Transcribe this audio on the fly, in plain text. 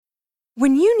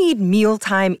When you need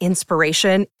mealtime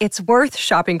inspiration, it's worth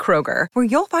shopping Kroger, where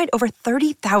you'll find over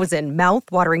 30,000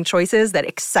 mouth-watering choices that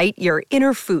excite your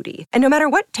inner foodie. And no matter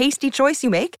what tasty choice you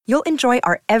make, you'll enjoy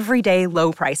our everyday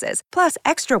low prices, plus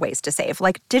extra ways to save,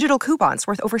 like digital coupons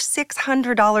worth over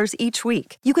 $600 each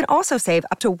week. You can also save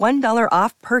up to $1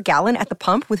 off per gallon at the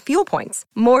pump with fuel points.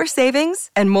 More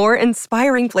savings and more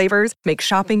inspiring flavors make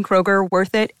shopping Kroger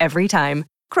worth it every time.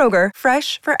 Kroger,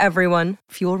 fresh for everyone.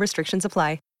 Fuel restrictions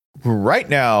apply. Right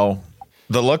now,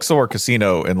 the Luxor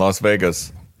Casino in Las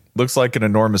Vegas looks like an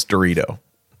enormous Dorito.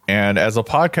 And as a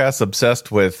podcast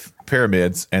obsessed with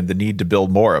pyramids and the need to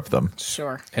build more of them,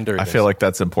 sure, and I feel like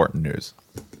that's important news.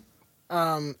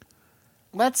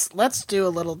 Let's do a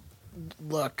little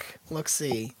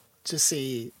look-see to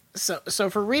see. So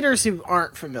for readers who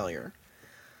aren't familiar,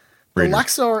 the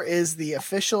Luxor is the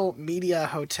official media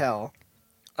hotel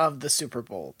of the Super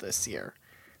Bowl this year.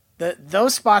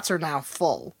 Those spots are now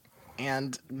full.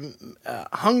 And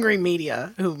hungry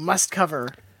media who must cover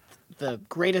the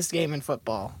greatest game in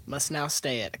football must now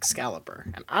stay at Excalibur.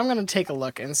 And I'm going to take a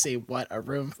look and see what a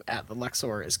room at the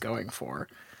Luxor is going for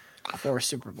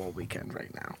Super Bowl weekend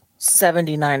right now.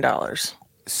 $79.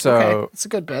 So okay, it's a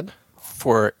good bid.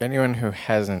 For anyone who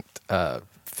hasn't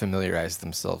familiarized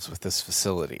themselves with this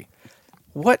facility,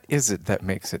 what is it that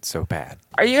makes it so bad?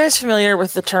 Are you guys familiar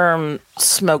with the term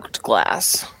smoked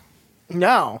glass?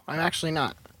 No, I'm actually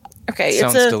not. Okay,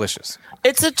 sounds delicious.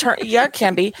 It's a term. Yeah, it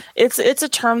can be. It's a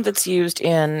term that's used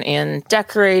in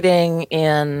decorating,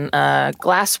 in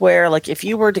glassware. Like if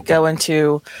you were to go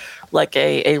into like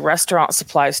a restaurant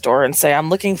supply store and say, I'm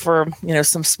looking for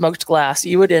some smoked glass,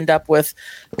 you would end up with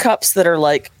cups that are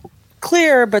like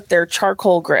clear, but they're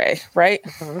charcoal gray, right?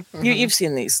 Mm-hmm. You've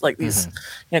seen these these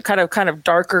kind of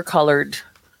darker colored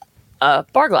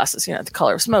bar glasses. The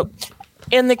color of smoke.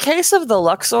 In the case of the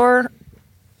Luxor,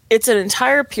 it's an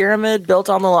entire pyramid built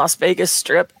on the Las Vegas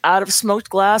Strip out of smoked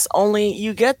glass, only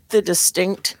you get the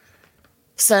distinct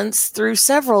sense through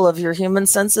several of your human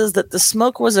senses that the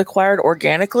smoke was acquired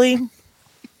organically.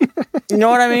 You know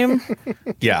what I mean?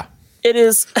 Yeah. It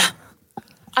is.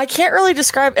 I can't really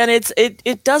describe, and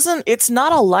it's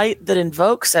not a light that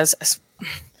invokes as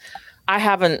I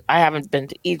haven't been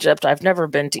to Egypt. I've never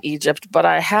been to Egypt, but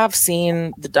I have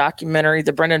seen the documentary,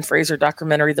 the Brendan Fraser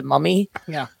documentary, The Mummy.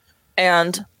 Yeah.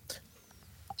 And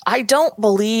I don't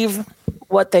believe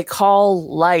what they call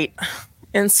light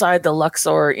inside the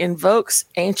Luxor invokes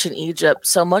ancient Egypt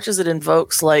so much as it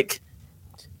invokes like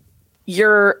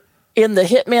you're in the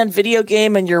Hitman video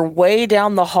game and you're way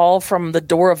down the hall from the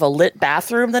door of a lit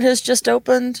bathroom that has just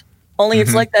opened. Only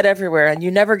it's like that everywhere and you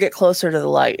never get closer to the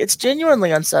light. It's genuinely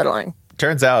unsettling.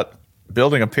 Turns out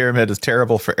building a pyramid is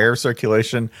terrible for air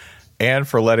circulation and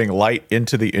for letting light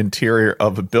into the interior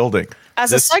of a building.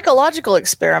 As a psychological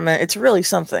experiment, it's really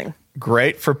something.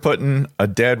 Great for putting a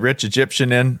dead rich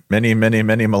Egyptian in many, many,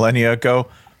 many millennia ago.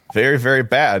 Very, very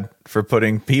bad for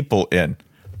putting people in.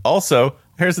 Also,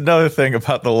 here's another thing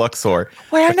about the Luxor.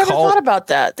 Wait, I never thought about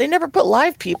that. They never put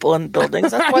live people in buildings.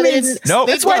 That's why they didn't. No,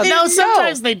 that's why they didn't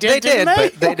sometimes they did.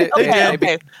 But they did.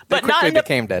 Okay. But not in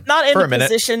became dead. Not in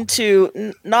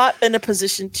a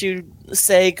position to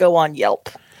say go on Yelp.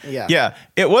 Yeah.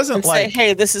 It wasn't and like say,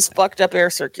 hey, this is fucked up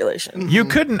air circulation. You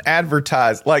couldn't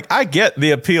advertise. Like, I get the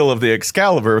appeal of the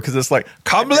Excalibur because it's like,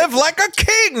 come live like a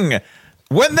king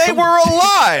when they were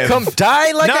alive. Come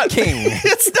die like a king.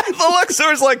 It's not the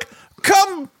Luxor's like,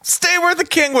 come stay where the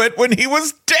king went when he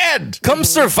was dead. Come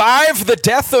survive the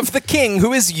death of the king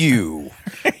who is you.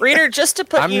 Reader, just to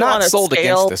put I'm you not on a sold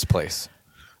scale, against this place.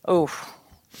 Oh.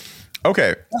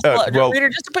 Okay. Reader,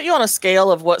 just to put you on a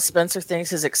scale of what Spencer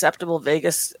thinks is acceptable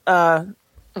Vegas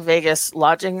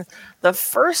lodging, the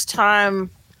first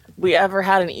time we ever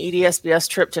had an EDSBS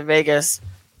trip to Vegas,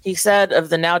 he said of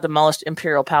the now demolished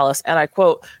Imperial Palace, and I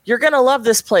quote, "You're going to love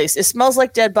this place. It smells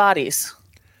like dead bodies."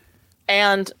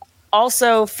 And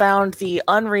also found the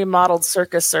unremodeled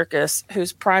Circus,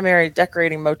 whose primary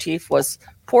decorating motif was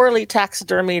poorly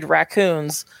taxidermied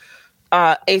raccoons,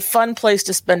 a fun place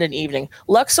to spend an evening.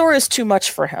 Luxor is too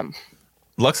much for him.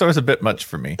 Luxor is a bit much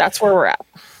for me. That's where we're at.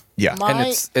 Yeah. And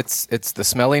it's the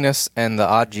smelliness and the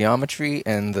odd geometry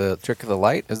and the trick of the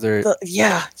light. Is there?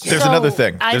 There's another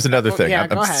thing.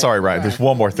 I'm sorry, Ryan. There's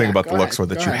one more thing about the Luxor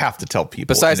that you have to tell people.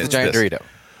 Besides the giant Dorito.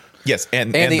 Yes,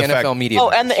 and the NFL media.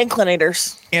 Oh, and the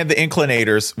inclinators. And the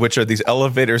inclinators, which are these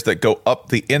elevators that go up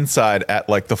the inside at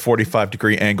like the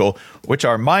 45-degree angle, which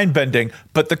are mind-bending.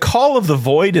 But the call of the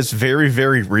void is very,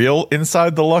 very real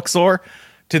inside the Luxor.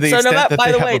 To the extent that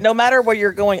by the way, no matter where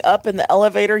you're going up in the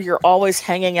elevator, you're always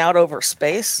hanging out over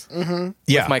space. Mm-hmm.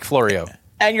 Yeah, with Mike Florio.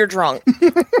 And you're drunk.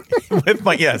 with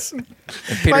my yes.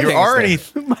 Peter You're King's already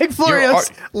there. Mike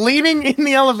Florios leaning in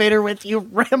the elevator with you,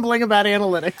 rambling about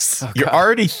analytics. you're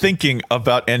already thinking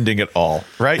about ending it all,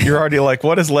 right? You're already like,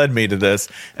 what has led me to this?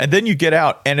 And then you get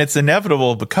out, and it's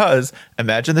inevitable because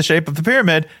imagine the shape of the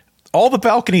pyramid. All the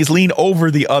balconies lean over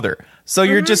the other. So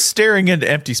you're just staring into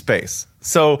empty space.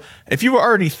 So if you were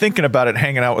already thinking about it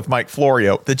hanging out with Mike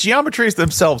Florio, the geometries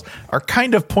themselves are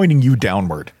kind of pointing you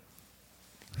downward.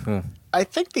 I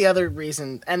think the other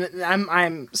reason, and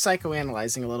I'm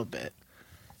psychoanalyzing a little bit,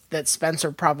 that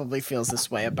Spencer probably feels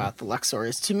this way about the Luxor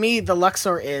is, to me, the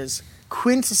Luxor is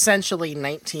quintessentially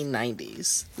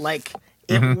 1990s. Like,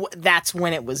 that's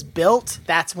when it was built.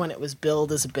 That's when it was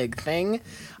billed as a big thing.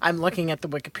 I'm looking at the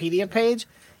Wikipedia page.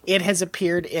 It has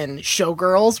appeared in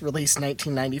Showgirls, released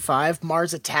 1995,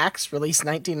 Mars Attacks, released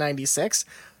 1996,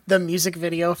 the music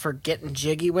video for Getting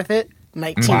Jiggy with It,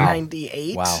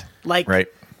 1998. Wow. Like, Right.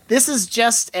 this is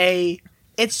just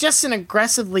it's just an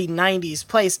aggressively 90s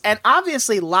place. And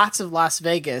obviously lots of Las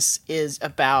Vegas is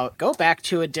about go back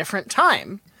to a different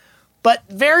time. But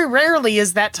very rarely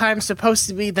is that time supposed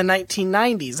to be the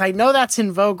 1990s. I know that's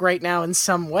in vogue right now in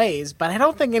some ways, but I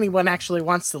don't think anyone actually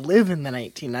wants to live in the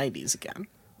 1990s again.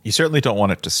 You certainly don't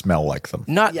want it to smell like them.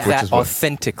 Not Yeah. that Which is what-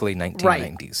 authentically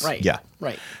 1990s. Right. Yeah.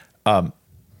 Right.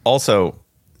 Also,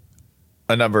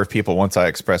 a number of people, once I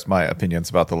expressed my opinions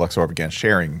about the Luxor, began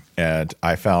sharing, and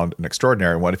I found an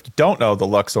extraordinary one. If you don't know, the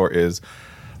Luxor is,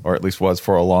 or at least was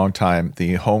for a long time,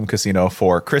 the home casino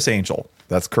for Chris Angel.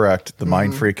 That's correct. The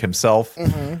mind freak himself,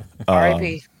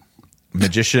 R.I.P.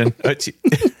 magician.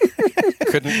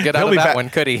 Couldn't get out He'll of be that back- one,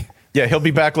 could he? Yeah, he'll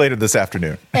be back later this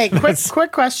afternoon. Hey,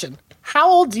 quick question. How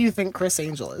old do you think Chris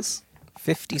Angel is?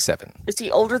 57. Is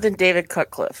he older than David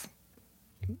Cutcliffe?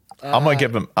 I'm gonna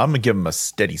give him a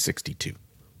steady 62.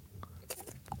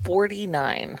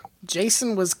 49.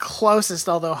 Jason was closest,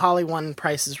 although Holly won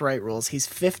Price is Right rules. He's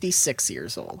 56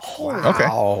 years old. Okay,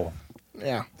 Oh,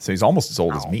 Yeah. so he's almost as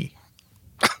old as me.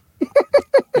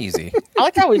 easy. I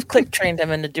like how we've click trained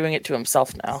him into doing it to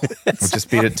himself now. We just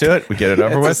beat it to it. We get it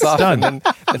over with. It's done. And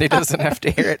then he doesn't have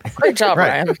to hear it. Great job,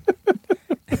 Right. Ryan.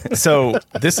 So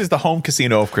this is the home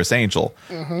casino of Chris Angel,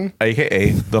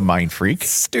 aka the Mind Freak.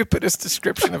 Stupidest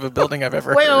description of a building I've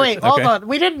ever Wait, heard. wait, hold on.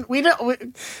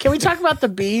 Can we talk about the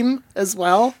beam as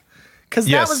well? Because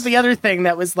Yes. that was the other thing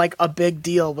that was like a big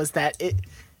deal, was that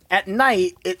at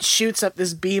night it shoots up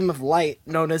this beam of light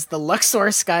known as the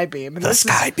Luxor sky beam. And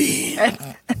beam.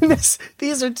 and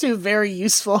these are two very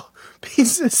useful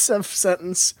pieces of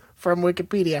sentence from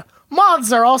Wikipedia.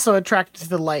 Moths are also attracted to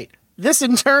the light. This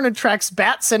in turn attracts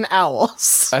bats and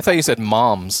owls. I thought you said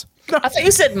moms. I thought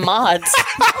you said mods.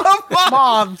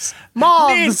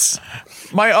 Moths.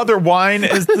 My other wine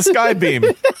is the sky beam.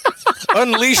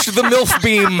 Unleash the MILF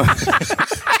beam.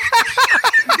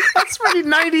 That's pretty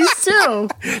 90s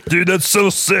too. Dude, that's so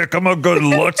sick. I'm gonna go to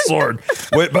Luxor,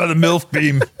 wait by the MILF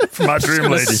beam for my dream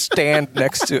Gonna lady. stand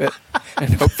next to it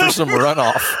and hope for some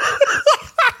runoff.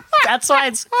 That's why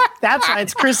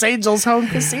it's Chris Angel's home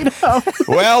casino.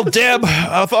 Well, Deb,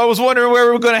 I was wondering where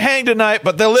we were gonna hang tonight,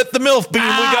 but they lit the MILF beam. We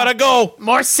gotta go.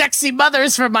 More sexy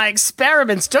mothers for my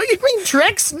experiments. Don't you mean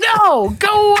tricks? No,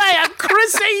 go away. I'm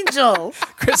Chris Angel.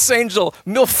 Chris Angel,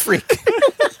 MILF freak.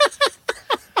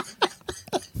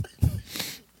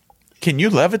 Can you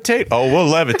levitate? Oh,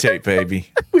 we'll levitate, baby.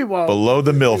 We won't. Below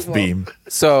the MILF beam.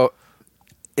 So,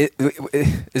 is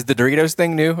the Doritos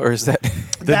thing new, or is that...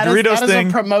 The That is Doritos thing.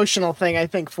 a promotional thing, I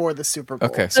think, for the Super Bowl.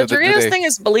 Okay, The so Doritos thing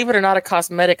is, believe it or not, a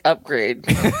cosmetic upgrade.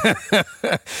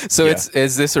 So Yeah.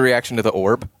 is this a reaction to the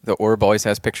orb? The orb always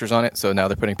has pictures on it, so now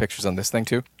they're putting pictures on this thing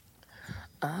too?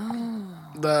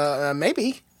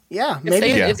 Maybe. Yeah, If, maybe.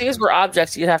 Yeah. if these were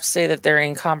objects, you'd have to say that they're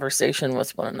in conversation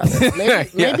with one another.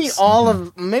 Maybe Yes. all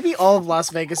of Las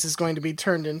Vegas is going to be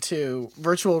turned into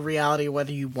virtual reality,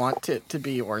 whether you want it to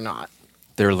be or not.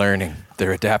 They're learning.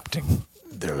 They're adapting.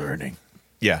 They're learning.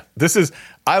 Yeah,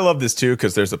 I love this too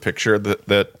because there's a picture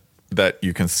that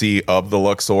you can see of the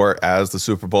Luxor as the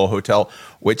Super Bowl hotel,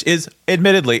 which is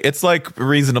admittedly it's like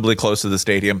reasonably close to the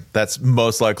stadium. That's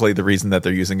most likely the reason that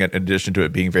they're using it, in addition to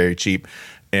it being very cheap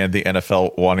and the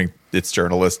NFL wanting its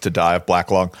journalists to die of black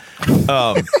lung.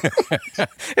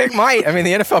 It might. I mean,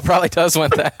 the NFL probably does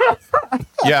want that.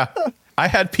 Yeah, I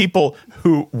had people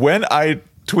who, when I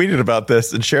tweeted about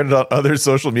this and shared it on other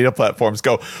social media platforms,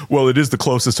 go, well, it is the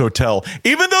closest hotel.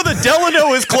 Even though the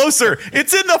Delano is closer,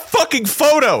 it's in the fucking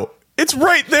photo. It's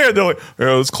right there. They're like,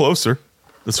 oh, it's closer.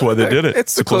 That's why they did it.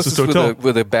 It's the closest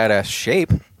with a badass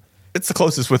shape. It's the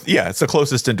closest it's the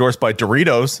closest endorsed by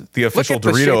Doritos, the official Look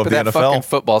at the Dorito shape of the that NFL. fucking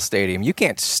football stadium. You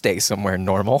can't stay somewhere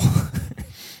normal.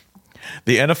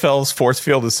 The NFL's force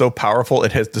field is so powerful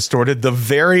it has distorted the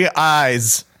very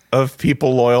eyes of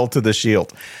people loyal to the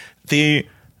Shield. The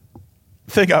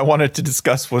thing I wanted to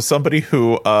discuss was somebody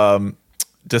who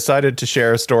decided to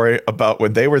share a story about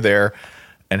when they were there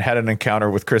and had an encounter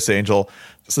with Chris Angel.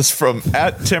 This is from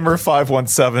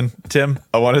 @Timmer517. Tim,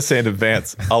 I want to say in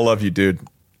advance, I love you, dude.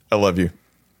 I love you.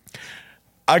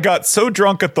 I got so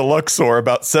drunk at the Luxor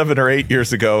about 7 or 8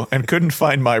 years ago and couldn't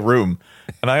find my room.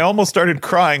 And I almost started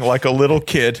crying like a little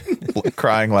kid.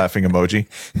 Crying, laughing emoji.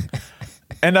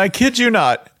 And I kid you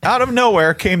not, out of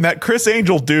nowhere came that Chris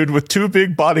Angel dude with 2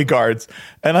 big bodyguards,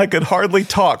 and I could hardly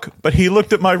talk, but he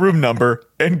looked at my room number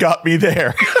and got me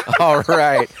there. All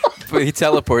right. But he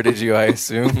teleported you, I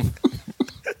assume.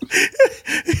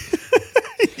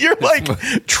 You're like,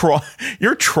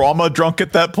 you're trauma drunk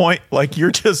at that point. Like,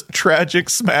 you're just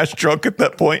tragic smash drunk at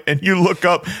that point, and you look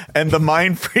up, and the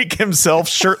mind freak himself,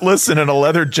 shirtless and in a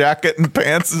leather jacket and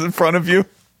pants, is in front of you.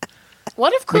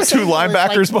 What if With Chris 2 Angel is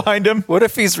linebackers like, behind him. What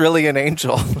if he's really an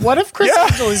angel? What if Chris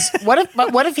Angel is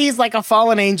what if he's like a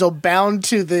fallen angel bound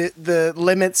to the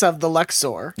limits of the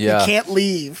Luxor? Yeah. He can't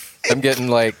leave. I'm getting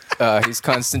like he's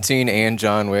Constantine and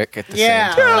John Wick at the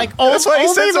Yeah. same time. Like That's why he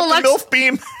only sends the up the MILF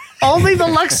beam. only the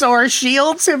Luxor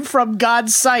shields him from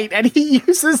God's sight, and he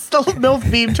uses the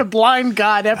MILF beam to blind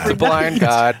God every The blind night.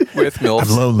 god with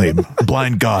MILFs. lonely,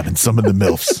 blind God, and some of the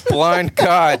MILFs. Blind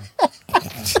god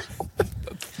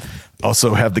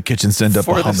Also have the kitchen send up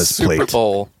for a the hummus Super plate.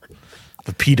 Bowl.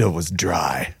 The pita was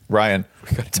dry. Ryan,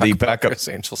 talk the about backup, Chris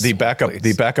Angel the soon, backup, please.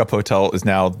 the backup hotel is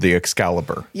now the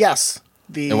Excalibur. Yes.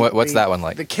 And what's that one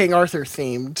like? The King Arthur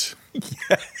themed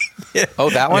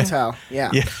Oh, that one? hotel. Yeah.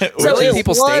 Yeah, So Do it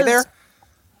people stay was- there?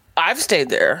 I've stayed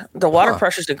there. The water Huh.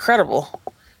 pressure is incredible,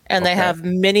 and they have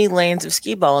many lanes of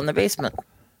skee ball in the basement.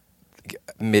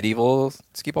 Medieval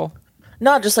skee ball?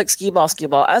 Not just like skee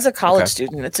ball. As a college Okay.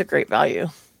 student, it's a great value.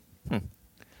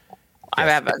 I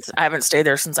haven't stayed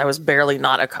there since I was barely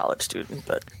not a college student,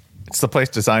 but it's the place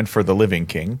designed for the living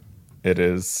king. It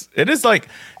is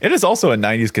also a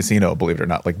 90s casino, believe it or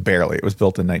not, like barely. It was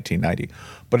built in 1990,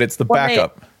 but it's the Well,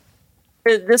 backup.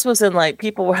 this was in like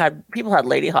people had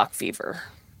Lady Hawk fever.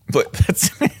 But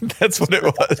that's what it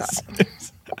was.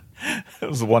 It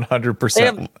was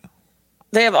 100%.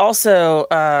 They have also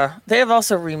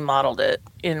remodeled it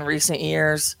in recent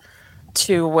years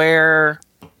to where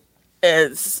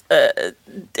it's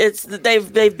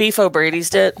they've Beef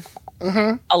O'Brady's it.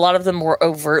 Mm-hmm. A lot of the more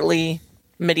overtly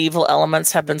medieval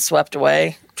elements have been swept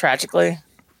away tragically.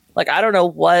 Like I don't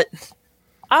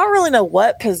really know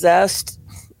what possessed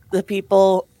the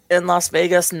people in Las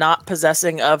Vegas not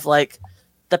possessing of like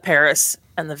the Paris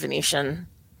and the Venetian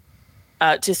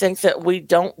to think that we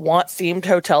don't want themed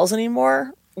hotels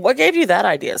anymore. What gave you that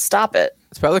idea? Stop it.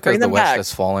 It's probably because Bring the them West back.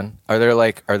 has fallen. Are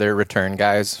there return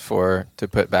guys to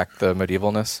put back the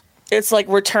medievalness? It's like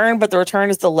return, but the return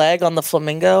is the leg on the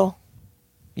flamingo,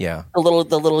 Yeah. the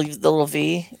little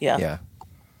V. Yeah. Yeah.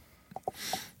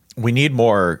 We need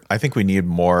more. I think we need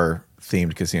more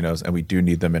themed casinos, and we do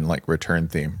need them in like return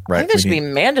theme, I right? think there We should be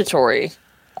need- mandatory.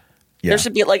 yeah. There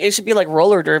should be like it should be like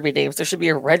roller derby names. There should be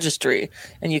a registry,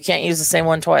 and you can't use the same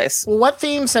one twice. Well, what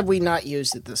themes have we not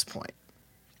used at this point?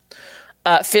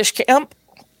 Fish camp,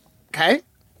 Okay.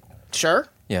 Sure.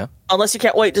 Yeah. unless you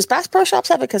can't wait. Does Bass Pro Shops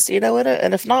have a casino in it?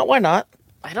 And if not, why not?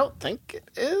 I don't think it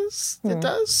is. It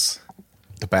does.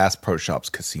 the Bass Pro Shops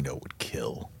casino would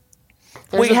kill.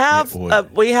 We have It would. a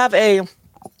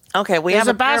There's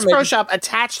a Bass pyramid. Pro Shop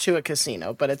attached to a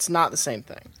casino, but it's not the same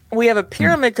thing. We have a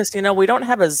pyramid casino. We don't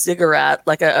have a ziggurat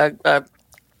like a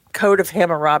Code of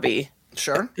Hammurabi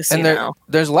Sure. casino. And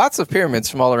there's lots of pyramids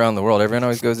from all around the world. Everyone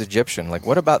always goes Egyptian. Like,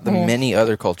 what about the many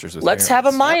other cultures with Let's have a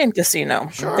pyramids? Mayan casino.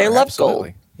 Sure, They love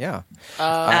absolutely. gold. Yeah.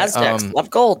 Aztecs love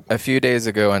gold. A few days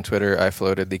ago on Twitter, I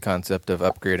floated the concept of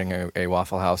upgrading a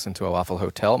Waffle House into a Waffle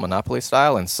Hotel, Monopoly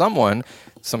style, and some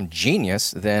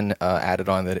genius, then added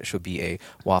on that it should be a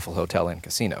Waffle Hotel and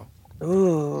casino.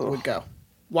 Would go.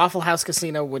 Waffle House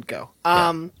Casino would go.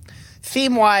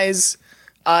 Theme wise,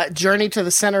 Journey to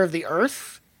the Center of the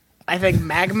Earth. I think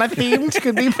magma themed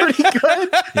could be pretty good.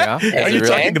 Yeah. Are you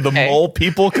talking the Mole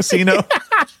People Casino?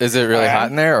 Is it really hot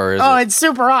in there, or is Oh, it? it's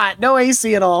super hot. No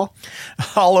AC at all.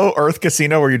 Hollow Earth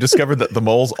Casino, where you discovered that the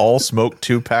moles all smoke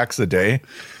 2 packs a day?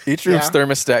 Each room's Yeah.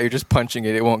 thermostat, you're just punching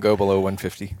it. It won't go below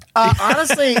 150.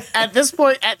 Honestly, at this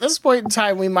point in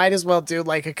time, we might as well do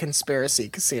like a conspiracy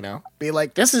casino. Be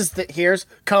like,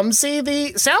 come see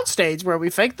the soundstage where we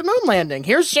faked the moon landing.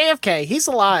 Here's JFK. He's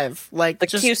alive. Like, The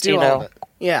just Cusino. do all of it.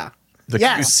 Yeah. The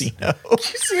Yes. casino.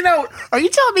 Cusino, are you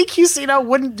telling me Cusino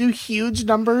wouldn't do huge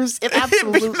numbers? It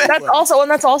absolutely would.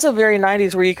 That's also very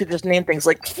 90s where you could just name things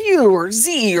like Q or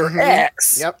Z or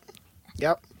X.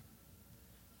 Yep.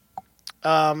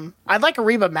 I'd like a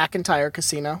Reba McEntire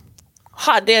casino.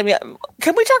 Hot damn, yeah.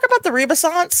 Can we talk about the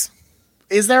Rebaissance?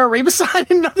 Is there a Reba sign? I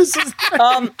didn't know this was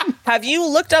Have you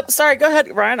looked up? Sorry, go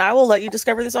ahead, Ryan. I will let you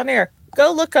discover this on air.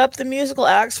 Go look up the musical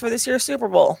acts for this year's Super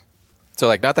Bowl. So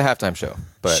like not the halftime show,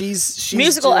 but she's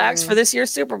Musical doing, acts for this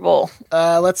year's Super Bowl.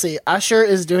 Let's see. Usher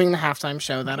is doing the halftime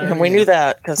show. That I And we already knew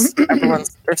that because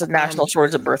there's a national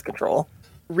shortage of birth control.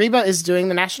 Reba is doing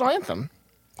the national anthem,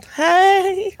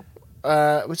 Hey.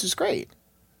 which is great.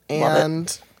 Love it.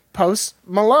 And Post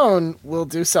Malone will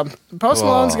do some. Post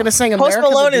Malone's going to sing Post "America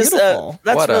Malone the is Beautiful."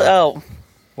 that's What really, a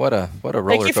what a roller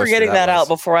Thank you for coaster getting that out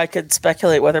was. before I could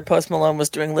speculate whether Post Malone was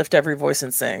doing Lift Every Voice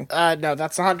and Sing. No,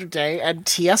 that's 100 Day. And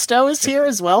Tiesto is here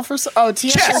as well for.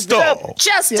 Tiesto's Chesto.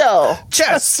 Chesto!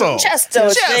 Chesto. Chesto!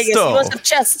 It's Vegas. He Chesto. wants a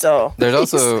Chesto. There's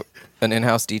also an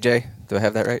in-house DJ. Do I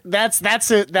have that right? That's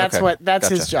it. That's Okay. what. That's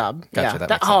Gotcha. his job. Gotcha, Yeah. that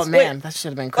That- makes oh sense. man, that should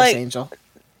have been Chris Like- Angel.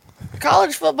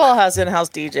 College football has in-house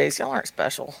DJs. Y'all aren't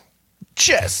special.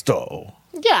 Chesto.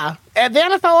 Yeah, and the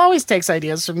NFL always takes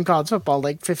ideas from college football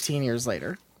like 15 years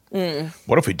later.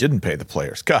 What if we didn't pay the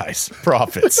players? Guys,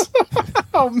 profits.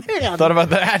 Oh man! Thought about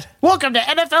that? Welcome to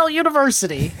NFL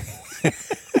University.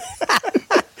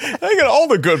 I got all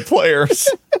the good players.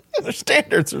 Their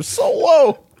standards are so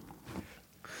low.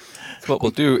 So what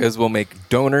we'll do is we'll make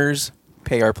donors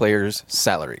pay our players'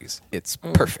 salaries. It's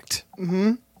perfect.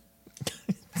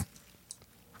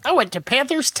 I went to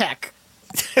Panthers Tech.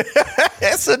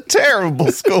 It's a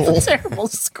terrible school. Terrible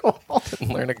school.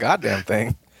 Learn a goddamn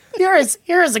thing. Here is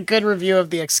a good review of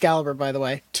the Excalibur, by the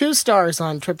way. 2 stars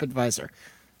on TripAdvisor.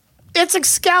 It's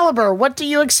Excalibur. What do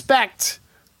you expect?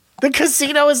 The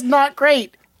casino is not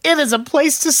great. It is a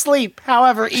place to sleep.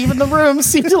 However, even the rooms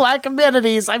seem to lack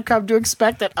amenities I've come to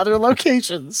expect at other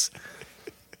locations.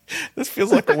 This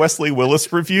feels like a Wesley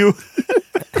Willis review.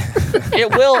 It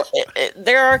will.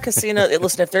 There are casinos.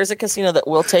 Listen, if there's a casino that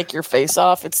will take your face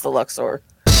off, it's the Luxor.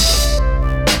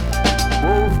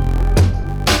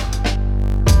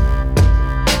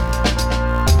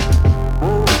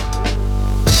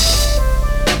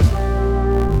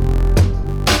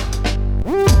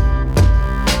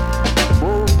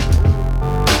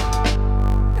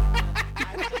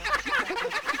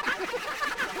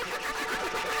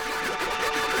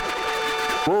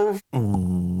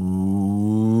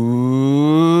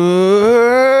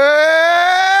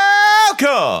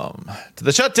 Welcome to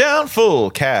the Shutdown Full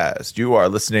Cast. You are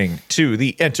listening to the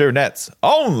internet's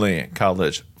only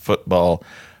college football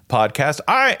podcast.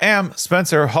 I am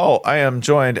Spencer Hall. I am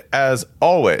joined, as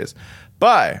always,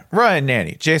 by Ryan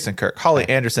Nanny, Jason Kirk, Holly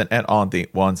Anderson, and on the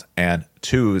ones and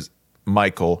twos,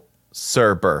 Michael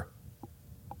Serber.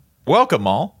 Welcome,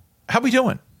 all. How we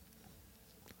doing?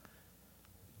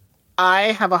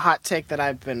 I have a hot take that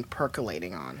I've been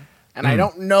percolating on, and I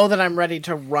don't know that I'm ready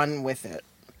to run with it.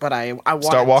 But I want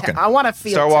Start walking. I want to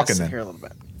feel Start walking tested then. here a little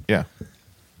bit. Yeah.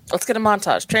 Let's get a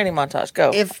montage, training montage. Go.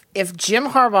 If Jim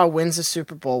Harbaugh wins a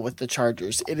Super Bowl with the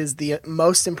Chargers, it is the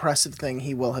most impressive thing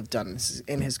he will have done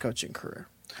in his coaching career.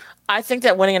 I think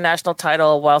that winning a national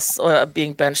title whilst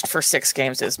being benched for 6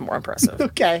 games is more impressive.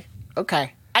 Okay.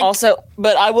 Also,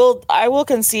 but I will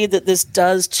concede that this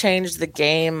does change the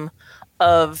game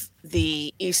of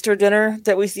the Easter dinner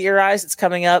that we theorized. It's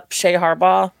coming up, Shea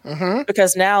Harbaugh,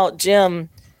 because now Jim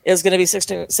is going to be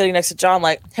sitting next to John,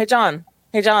 like, hey John,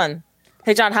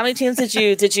 how many teams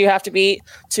did you have to beat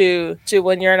to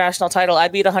win your national title? I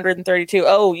beat 132.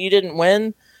 Oh, you didn't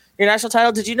win your national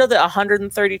title? Did you know that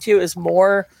 132 is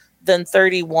more than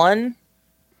 31?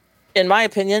 In my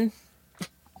opinion.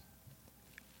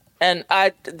 And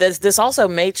this also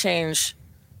may change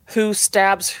who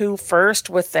stabs who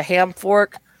first with the ham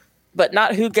fork, but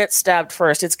not who gets stabbed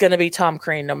first. It's going to be Tom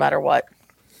Crean no matter what.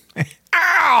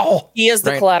 Ow! He is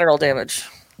the Right. collateral damage.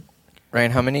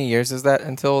 Ryan, how many years is that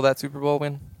until that Super Bowl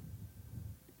win?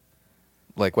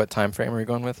 Like what time frame are we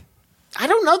going with? I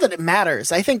don't know that it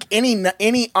matters. I think any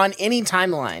on any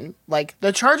timeline, like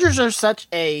the Chargers are such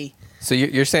a So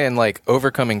you're saying like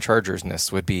overcoming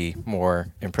Chargersness would be more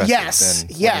impressive Yes, than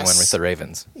winning yes. one with the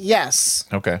Ravens. yes.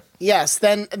 Okay. Yes,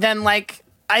 then like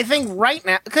I think right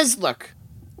now, because look,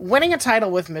 winning a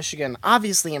title with Michigan,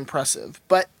 obviously impressive,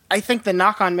 but I think the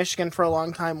knock on Michigan for a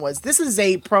long time was this is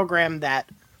a program that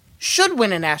should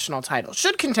win a national title,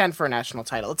 should contend for a national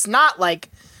title. It's not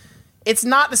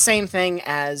the same thing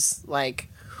as like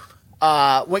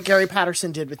what Gary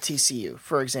Patterson did with TCU,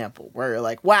 for example, where you're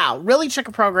like, wow, really took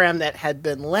a program that had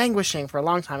been languishing for a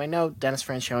long time. I know Dennis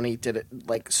Franchione did it,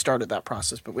 like started that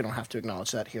process, but we don't have to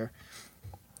acknowledge that here.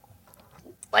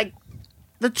 Like,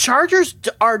 the Chargers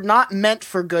are not meant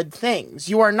for good things.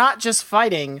 You are not just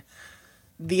fighting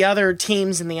the other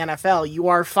teams in the NFL. You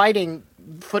are fighting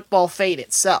football fate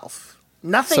itself.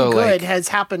 Nothing good has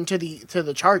happened to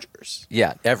the Chargers.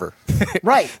 Yeah, ever.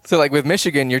 Right. So, like with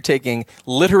Michigan, you're taking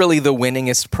literally the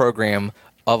winningest program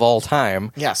of all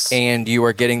time. Yes. And you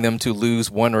are getting them to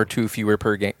lose 1 or 2 fewer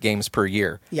games per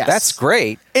year. Yes. That's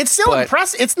great. It's still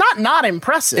impressive. It's not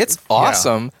impressive. It's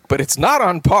awesome, but it's not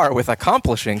on par with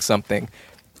accomplishing something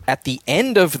at the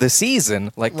end of the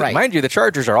season. Like, mind you, the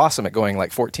Chargers are awesome at going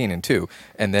like 14-2,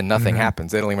 and then nothing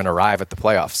happens. They don't even arrive at the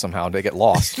playoffs somehow. They get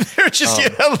lost. They're just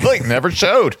never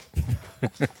showed.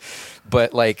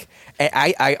 But like,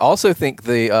 I also think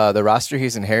the roster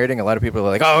he's inheriting, a lot of people are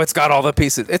like, oh, it's got all the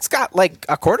pieces. It's got like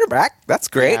a quarterback. That's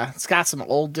great. Yeah, it's got some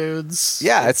old dudes.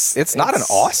 Yeah, it's not an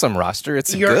awesome roster.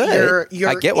 It's good.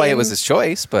 I get why it was his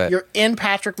choice, but you're in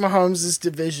Patrick Mahomes'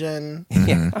 division.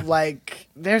 Like,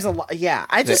 there's a lot. Yeah,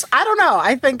 I don't know.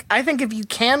 I think if you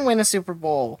can win a Super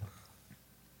Bowl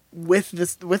with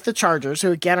the Chargers,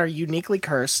 who again are uniquely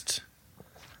cursed,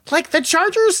 like the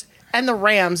Chargers and the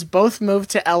Rams both moved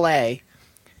to LA,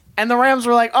 and the Rams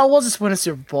were like, oh, we'll just win a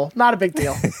Super Bowl. Not a big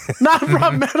deal. Not a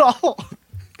problem at all.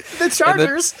 The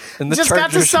Chargers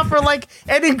got to suffer like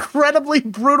an incredibly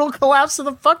brutal collapse of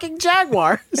the fucking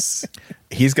Jaguars.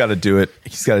 He's got to do it.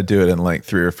 He's got to do it in like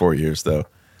 3 or 4 years, though.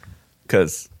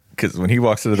 Because when he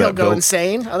walks into that building, he'll go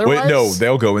insane. Otherwise, wait, no,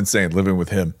 they'll go insane living with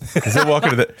him. Because he'll walk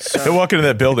into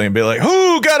that building and be like,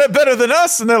 "Who got it better than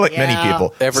us?" And they're like, many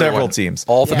people, several teams,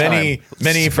 all the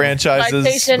many franchises.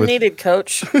 Citation needed,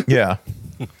 coach. Yeah.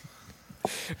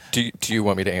 Do you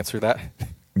want me to answer that?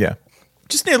 Yeah.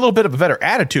 Just need a little bit of a better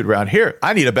attitude around here.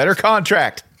 I need a better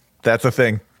contract. That's a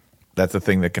thing. That's a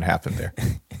thing that can happen there.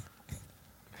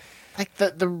 Like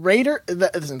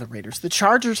the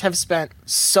Chargers have spent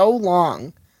so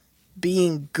long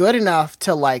being good enough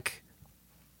to like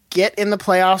get in the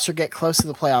playoffs or get close to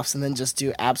the playoffs and then just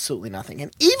do absolutely nothing.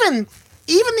 And even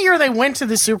the year they went to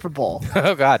the Super Bowl,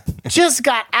 oh god, just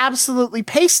got absolutely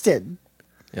pasted.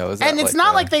 Yeah, and it's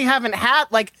not like they haven't had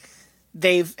like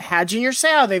they've had Junior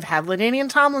Seau, they've had LaDainian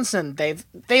Tomlinson, they've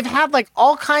had like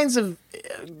all kinds of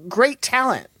great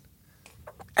talent.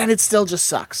 And it still just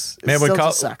sucks.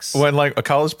 Sucks. When like a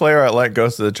college player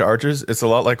goes to the Chargers, it's a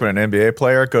lot like when an NBA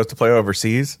player goes to play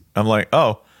overseas. I'm like,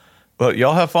 oh, well,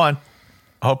 y'all have fun.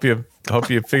 I hope you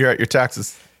figure out your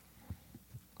taxes.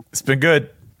 It's been good.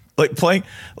 Like playing,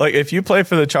 like if you play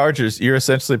for the Chargers, you're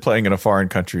essentially playing in a foreign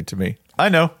country to me. I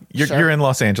know you're in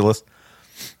Los Angeles.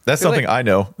 That's something I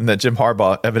know, and that Jim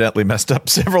Harbaugh evidently messed up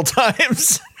several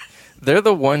times. They're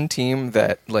the one team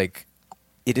that like.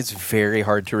 It is very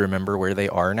hard to remember where they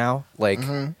are now. Like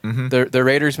the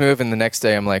Raiders move, and the next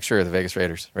day I'm like, sure, the Vegas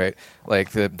Raiders, right? Like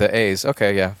the A's,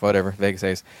 okay, yeah, whatever, Vegas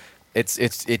A's.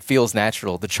 It feels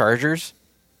natural. The Chargers,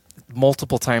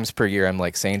 multiple times per year, I'm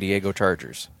like San Diego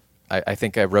Chargers. I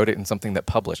think I wrote it in something that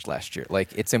published last year. Like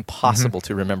it's impossible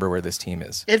to remember where this team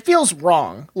is. It feels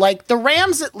wrong. Like the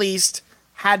Rams at least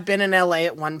had been in LA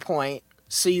at one point,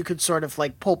 so you could sort of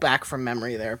like pull back from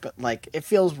memory there. But like it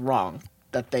feels wrong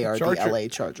that they are the LA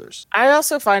Chargers. I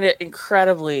also find it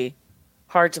incredibly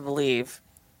hard to believe,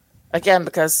 again,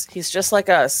 because he's just like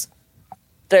us,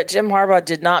 that Jim Harbaugh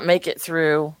did not make it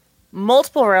through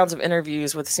multiple rounds of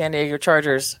interviews with the San Diego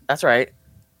Chargers. That's right.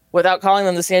 Without calling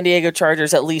them the San Diego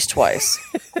Chargers at least twice.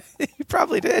 He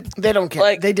probably did. They don't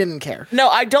care. They didn't care. No,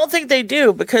 I don't think they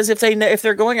do, because if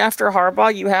they're going after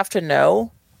Harbaugh, you have to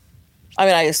know. I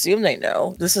mean, I assume they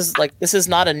know. This is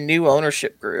not a new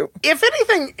ownership group. If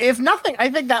anything, if nothing, I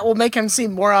think that will make him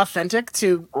seem more authentic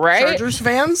to Chargers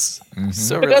fans.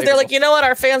 So because they're like, you know what?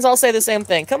 Our fans all say the same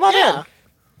thing. Come on in.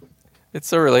 It's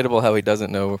so relatable how he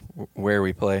doesn't know where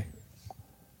we play.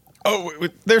 Oh,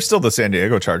 they're still the San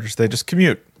Diego Chargers. They just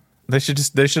commute. They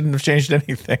shouldn't have changed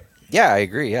anything. Yeah, I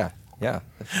agree. Yeah.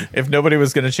 If nobody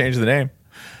was going to change the name,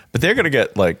 but they're going to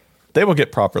get like. They will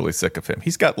get properly sick of him.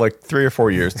 He's got like 3 or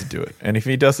 4 years to do it. And if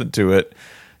he doesn't do it,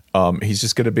 he's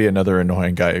just going to be another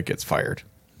annoying guy who gets fired.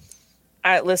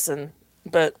 All right, listen,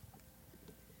 but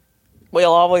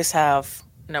we'll always have,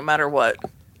 no matter what,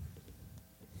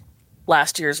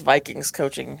 last year's Vikings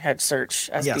coaching head search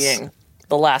as being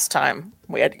the last time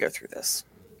we had to go through this.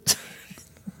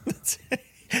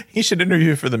 He should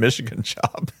interview for the Michigan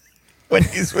job when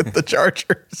he's with the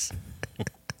Chargers.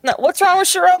 No, what's wrong with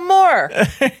Sherrod Moore?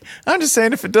 I'm just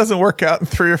saying, if it doesn't work out in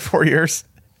 3 or 4 years,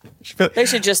 they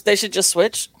should just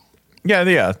switch.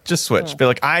 Yeah. Just switch. Be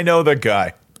like, I know the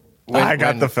guy. I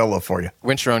got the fellow for you.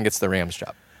 Winchron gets the Rams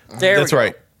job. That's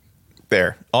right.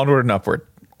 There. Onward and upward.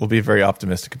 We'll be very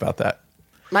optimistic about that.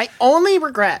 My only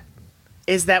regret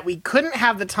is that we couldn't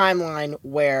have the timeline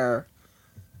where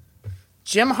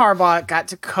Jim Harbaugh got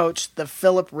to coach the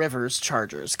Phillip Rivers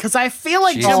Chargers. Because I feel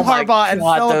like Jim Harbaugh and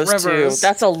Phillip Rivers.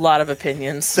 That's a lot of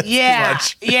opinions. Yeah,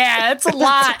 it's a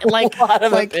lot. Like, a lot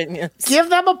of opinions. Give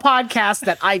them a podcast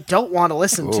that I don't want to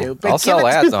listen to. But I'll sell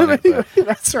ads on it. But.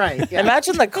 That's right. Yeah.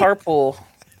 Imagine the carpool.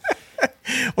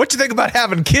 What you think about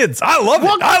having kids? I love it.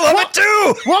 I love it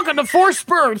too. Welcome to forced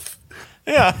birth.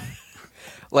 Yeah.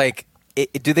 Like,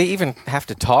 do they even have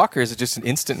to talk, or is it just an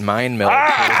instant mind meld?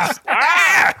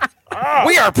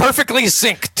 We are perfectly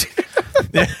synced.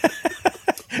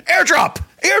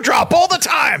 Airdrop all the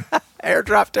time.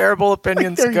 Airdrop terrible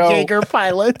opinions. They're Go. Jaeger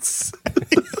pilots.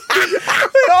 They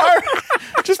are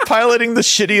just piloting the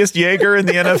shittiest Jaeger in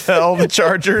the NFL, the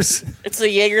Chargers. It's a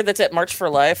Jaeger that's at March for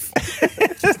Life.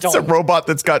 It's a robot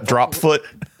that's got drop foot.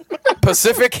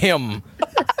 Pacific Him.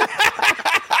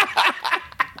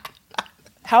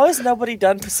 How has nobody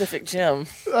done Pacific Jim?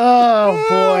 Oh,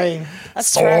 boy. That's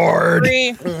Sword.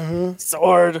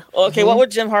 Sword. Okay, what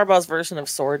would Jim Harbaugh's version of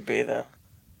sword be, though?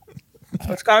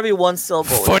 It's got to be one syllable.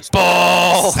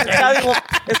 Football.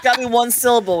 It's got to be one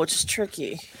syllable, which is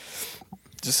tricky.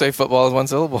 Just say football is one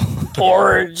syllable.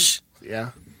 Forge. Yeah.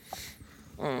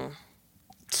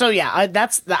 So yeah, I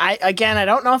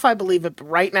don't know if I believe it, but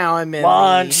right now I'm in.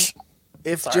 Launch.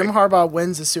 If Jim Harbaugh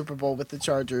wins a Super Bowl with the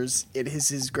Chargers, it is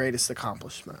his greatest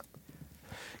accomplishment.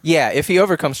 Yeah, if he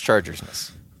overcomes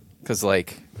Chargersness. Because,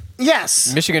 like,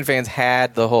 yes, Michigan fans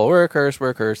had the whole we're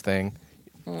cursed thing.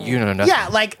 You know nothing. Yeah,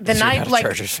 like the night, like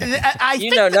I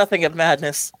you know nothing of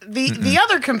madness. The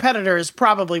other competitor is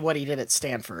probably what he did at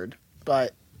Stanford,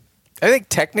 but I think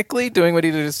technically doing what he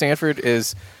did at Stanford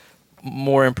is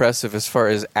more impressive as far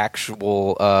as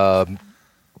actual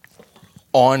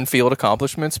on-field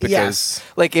accomplishments. Because,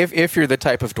 like, if you're the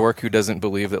type of dork who doesn't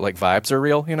believe that, like, vibes are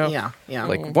real, you know? Yeah.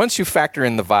 Like, once you factor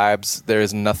in the vibes, there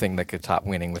is nothing that could top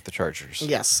winning with the Chargers.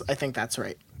 Yes, I think that's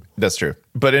right. That's true.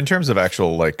 But in terms of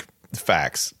actual, like,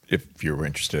 facts, if you were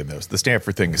interested in those, the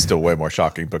Stanford thing is still way more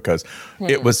shocking because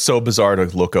it was so bizarre to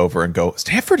look over and go,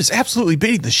 Stanford is absolutely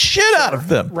beating the shit out of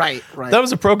them. Right. That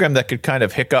was a program that could kind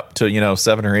of hiccup to,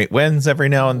 7 or 8 wins every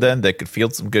now and then. They could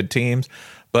field some good teams.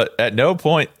 But at no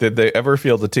point did they ever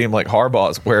field a team like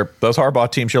Harbaugh's, where those Harbaugh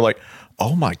teams, you're like,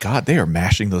 oh my God, they are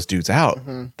mashing those dudes out.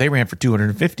 Mm-hmm. They ran for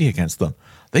 250 against them.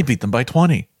 They beat them by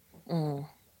 20.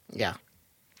 Yeah.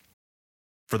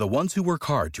 For the ones who work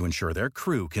hard to ensure their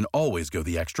crew can always go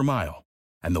the extra mile,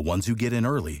 and the ones who get in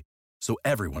early so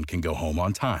everyone can go home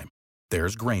on time,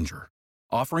 there's Grainger,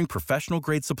 offering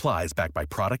professional-grade supplies backed by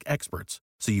product experts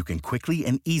so you can quickly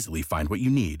and easily find what you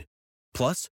need.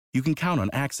 Plus, you can count on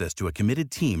access to a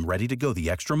committed team ready to go the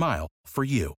extra mile for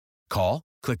you. Call,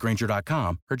 click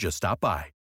Grainger.com, or just stop by.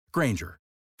 Grainger,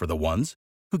 for the ones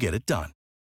who get it done.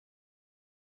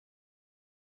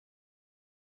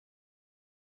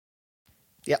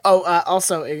 Yeah. Oh,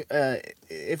 also,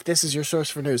 if this is your source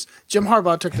for news, Jim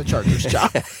Harbaugh took the Chargers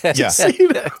job.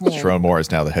 Sherrone Moore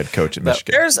is now the head coach at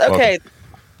Michigan.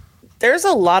 There's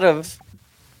a lot of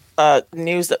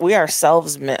news that we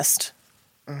ourselves missed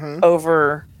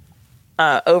over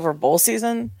bowl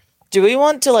season. Do we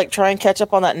want to try and catch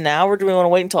up on that now, or do we want to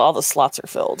wait until all the slots are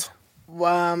filled?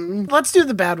 Let's do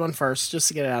the bad one first, just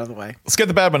to get it out of the way. Let's get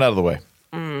the bad one out of the way.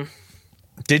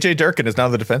 DJ Durkin is now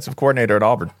the defensive coordinator at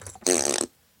Auburn.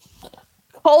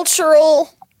 Cultural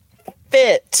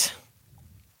fit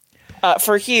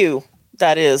for Hugh,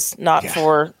 that is, not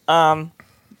for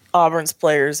Auburn's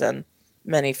players and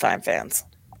many fine fans.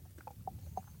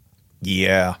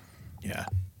 Yeah.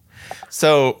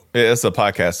 So it's a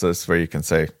podcast list where you can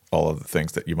say all of the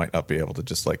things that you might not be able to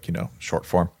just short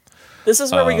form. This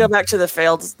is where we go back to the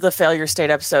failure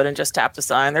state episode and just tap the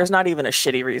sign. There's not even a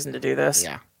shitty reason to do this.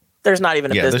 Yeah. There's not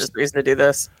even a business reason to do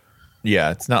this.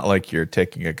 Yeah, it's not like you're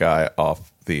taking a guy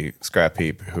off the scrap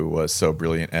heap who was so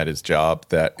brilliant at his job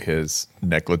that his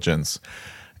negligence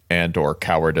and or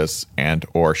cowardice and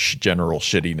or general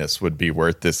shittiness would be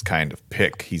worth this kind of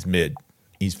pick. He's mid.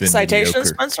 He's been citation,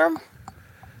 mediocre. Spencer?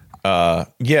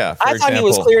 Yeah. I thought he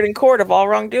was cleared in court of all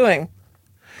wrongdoing.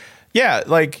 Yeah,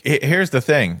 here's the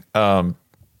thing. The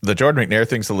Jordan McNair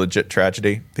thing's a legit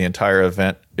tragedy. The entire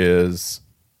event is...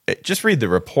 Just read the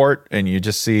report and you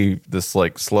just see this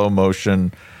slow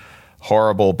motion,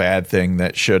 horrible, bad thing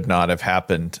that should not have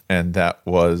happened. And that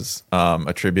was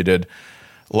attributed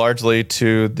largely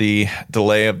to the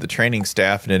delay of the training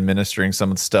staff in administering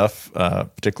some of the stuff,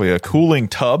 particularly a cooling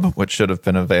tub, which should have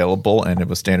been available, and it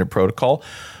was standard protocol.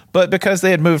 But because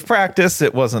they had moved practice,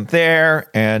 it wasn't there,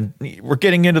 and we're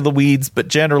getting into the weeds, but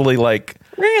generally, like...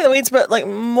 We're getting into the weeds, but like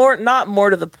not more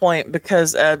to the point,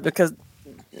 because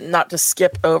not to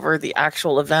skip over the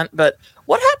actual event, but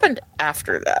what happened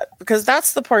after that? Because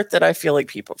that's the part that I feel like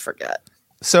people forget.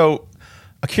 So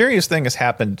a curious thing has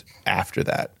happened after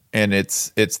that, and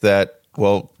it's that,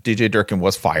 well, DJ Durkin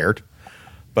was fired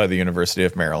by the University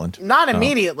of Maryland. Not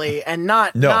immediately, and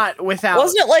not without.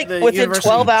 Wasn't it like the within university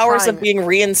 12 hours trying- of being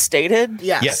reinstated?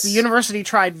 Yes, the university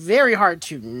tried very hard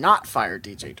to not fire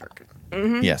DJ Durkin.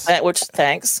 Mm-hmm. Yes. Which,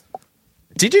 thanks.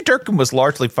 DJ Durkin was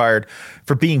largely fired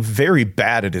for being very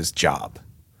bad at his job.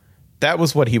 That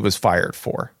was what he was fired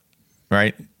for,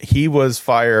 right? He was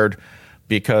fired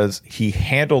because he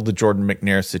handled the Jordan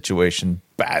McNair situation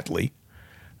badly.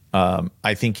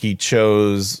 I think he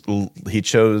chose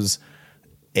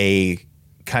a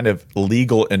kind of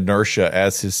legal inertia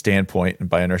as his standpoint. And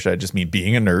by inertia, I just mean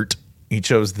being inert. He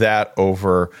chose that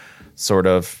over sort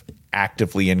of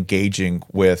actively engaging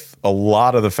with a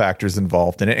lot of the factors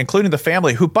involved in it, including the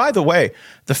family, who, by the way,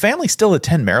 the family still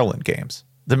attend Maryland games.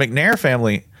 The McNair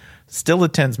family still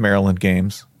attends Maryland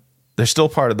games. They're still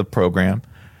part of the program.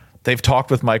 They've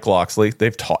talked with Mike Loxley. They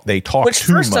talked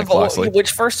to Mike Loxley.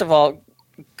 Which, first of all,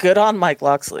 good on Mike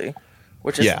Loxley,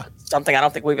 which is something I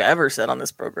don't think we've ever said on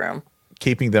this program.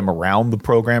 Keeping them around the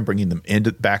program, bringing them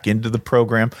back into the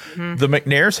program. Mm-hmm. The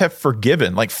McNairs have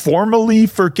forgiven, like formally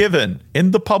forgiven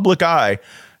in the public eye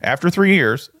after 3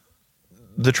 years,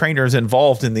 the trainers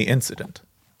involved in the incident.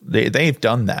 They've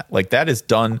done that. Like that is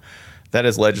done. That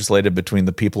is legislated between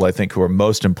the people I think who are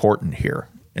most important here.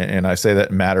 And I say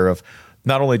that in matter of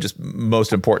not only just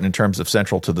most important in terms of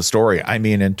central to the story, I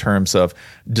mean in terms of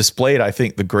displayed, I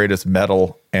think, the greatest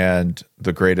mettle and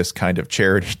the greatest kind of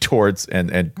charity towards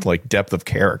and like depth of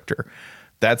character.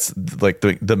 That's like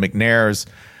the McNairs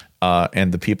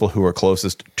and the people who are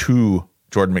closest to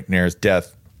Jordan McNair's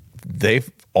death.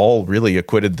 They've all really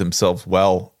acquitted themselves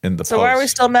well in the So post. why are we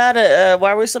still mad at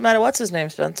what's his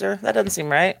name, Spencer? That doesn't seem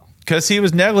right. Because he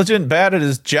was negligent, bad at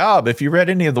his job. If you read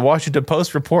any of the Washington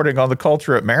Post reporting on the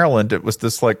culture at Maryland, it was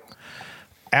this like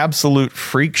absolute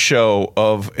freak show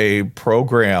of a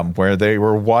program where they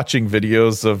were watching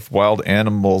videos of wild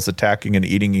animals attacking and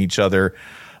eating each other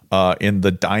in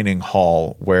the dining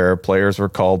hall, where players were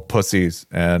called pussies,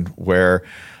 and where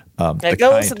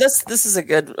this is a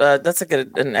good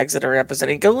an Exeter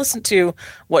representing. Go listen to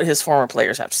what his former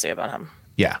players have to say about him.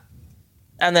 Yeah,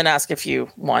 and then ask if you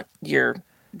want your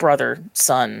brother,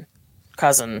 son,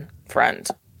 cousin, friend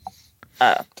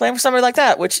playing for somebody like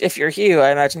that, which if you're Hugh, I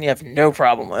imagine you have no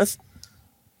problem with.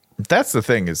 That's the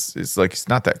thing is like he's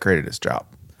not that great at his job.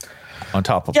 On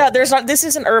top of this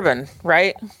isn't urban,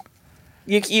 right?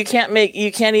 You can't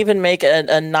even make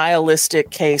a nihilistic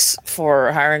case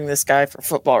for hiring this guy for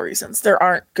football reasons. There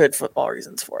aren't good football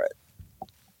reasons for it.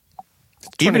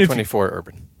 Even 2024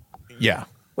 urban. Yeah.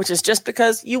 Which is just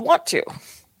because you want to.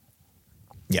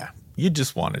 Yeah. You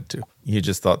just wanted to. You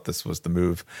just thought this was the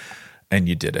move, and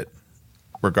you did it,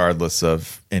 regardless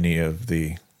of any of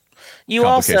the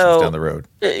complications down the road.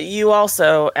 You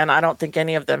also, and I don't think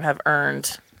any of them have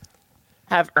earned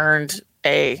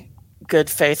a good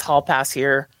faith hall pass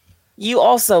here. You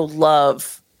also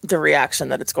love the reaction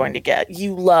that it's going to get.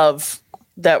 You love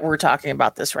that we're talking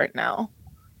about this right now.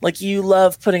 Like, you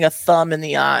love putting a thumb in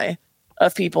the eye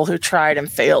of people who tried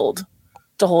and failed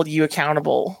to hold you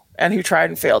accountable, and who tried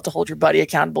and failed to hold your buddy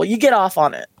accountable. You get off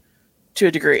on it to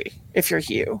a degree if you're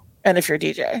Hugh and if you're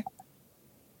DJ.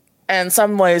 And in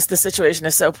some ways, the situation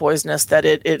is so poisonous that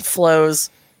it flows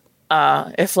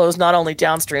not only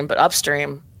downstream but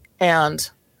upstream, and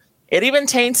it even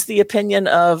taints the opinion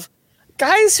of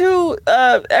guys who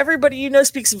everybody you know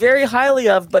speaks very highly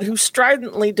of, but who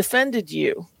stridently defended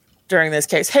you during this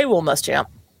case. Hey, Will Muschamp,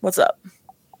 what's up?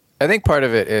 I think part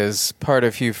of it is part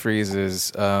of Hugh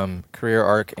Freeze's career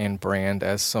arc and brand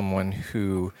as someone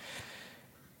who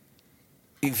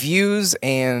views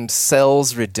and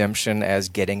sells redemption as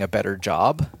getting a better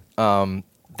job.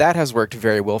 That has worked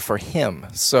very well for him.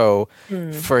 So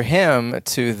for him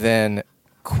to then,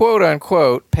 quote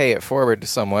unquote, pay it forward to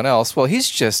someone else, well, he's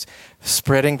just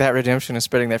spreading that redemption and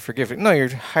spreading that forgiveness. No,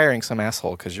 you're hiring some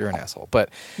asshole because you're an asshole.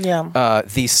 But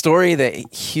the story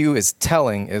that Hugh is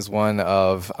telling is one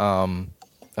of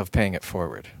paying it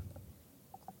forward.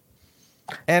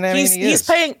 And I mean,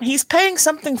 he's paying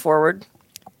something forward.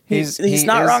 He's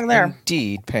not wrong there.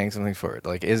 Indeed, paying something forward.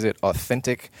 Like, is it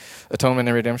authentic atonement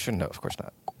and redemption? No, of course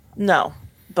not. No,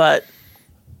 but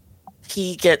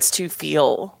he gets to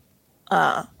feel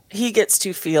he gets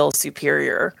to feel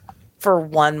superior for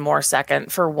one more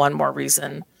second, for one more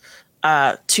reason,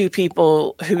 to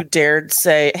people who dared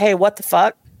say, hey, what the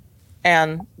fuck?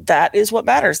 And that is what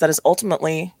matters. That is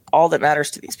ultimately all that matters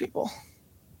to these people.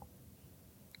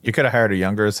 You could have hired a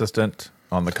younger assistant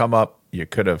on the come up. You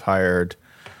could have hired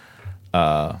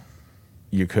a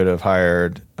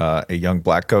young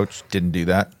black coach. Didn't do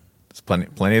that. There's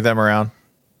plenty of them around.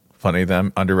 Plenty of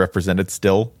them underrepresented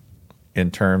still in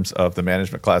terms of the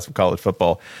management class of college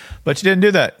football. But you didn't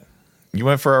do that. You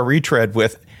went for a retread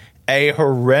with a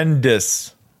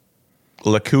horrendous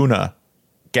lacuna,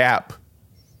 gap,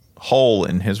 hole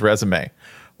in his resume.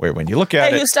 Where when you look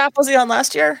at Hey, whose staff was he on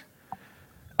last year?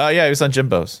 yeah, he was on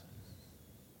Jimbo's.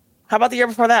 How about the year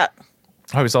before that?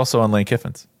 Oh, he was also on Lane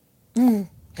Kiffin's. Yeah,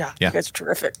 Yeah. you guys are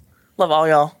terrific. Love all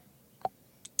y'all.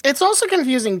 It's also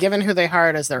confusing given who they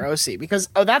hired as their OC because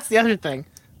that's the other thing.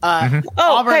 Oh,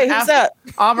 Auburn hey, who's that?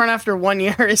 Auburn after 1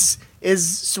 year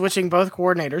is switching both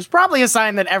coordinators. Probably a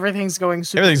sign that everything's going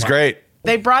super Everything's well. great.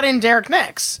 They brought in Derek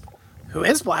Nix, who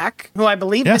is black, who I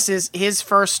believe Yeah. this is his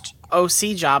first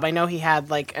OC job. I know he had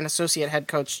like an associate head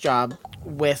coach job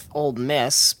with Ole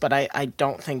Miss, but I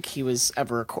don't think he was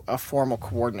ever a formal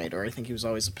coordinator. I think he was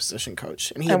always a position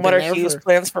coach. And, he had And what been are there Hugh's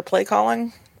plans for play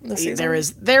calling this season?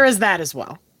 there is that as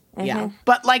well. Yeah,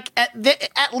 but like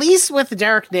at least with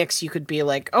Derek Nix, you could be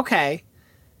like, okay,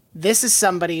 this is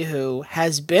somebody who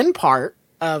has been part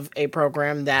of a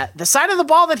program that the side of the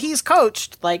ball that he's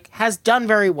coached like has done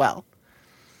very well,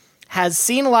 has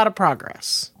seen a lot of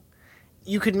progress.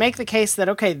 You could make the case that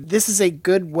okay, this is a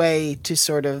good way to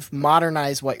sort of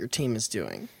modernize what your team is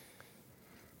doing,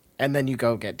 and then you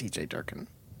go get DJ Durkin.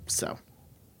 So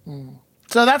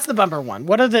that's the bummer one.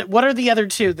 What are the other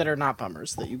two that are not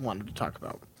bummers that you wanted to talk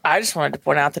about? I just wanted to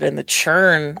point out that in the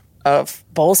churn of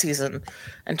bowl season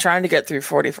and trying to get through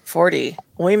 40 for 40,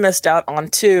 we missed out on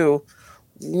two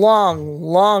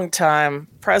long time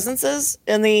presences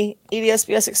in the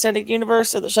EDSBS extended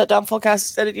universe or the Shutdown Fullcast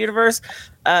extended universe.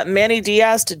 Manny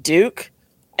Diaz to Duke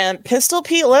and Pistol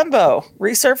Pete Lembo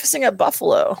resurfacing at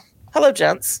Buffalo. Hello,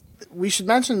 gents. We should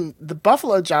mention the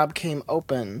Buffalo job came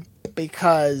open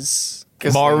because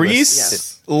Maurice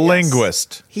Yes.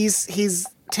 Linguist. he's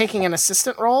taking an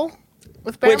assistant role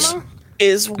with Which Bama.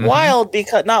 is wild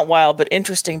because not wild, but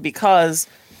interesting because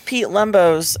Pete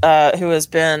Lembos, who has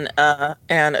been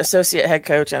an associate head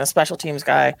coach and a special teams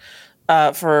guy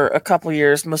for a couple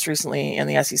years, most recently in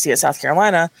the SEC at South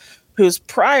Carolina, whose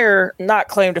prior not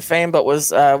claim to fame, but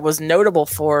was notable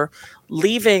for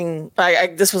leaving.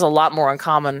 This was a lot more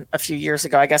uncommon a few years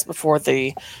ago, I guess, before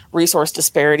the resource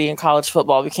disparity in college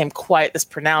football became quite this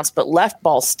pronounced, but left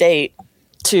Ball State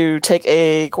to take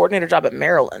a coordinator job at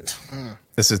Maryland.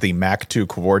 This is the MAC 2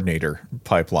 coordinator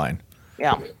pipeline.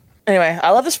 Yeah. Anyway, I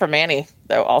love this for Manny,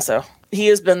 though, also. He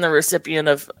has been the recipient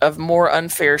of more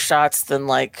unfair shots than,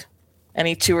 like,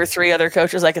 any two or three other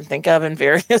coaches I can think of in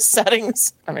various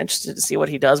settings. I'm interested to see what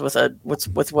he does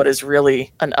with what is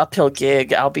really an uphill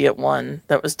gig, albeit one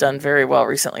that was done very well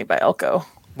recently by Elko.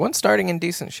 One starting in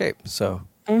decent shape, so.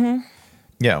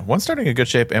 Yeah, one starting in good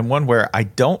shape and one where I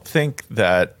don't think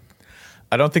that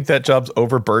job's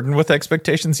overburdened with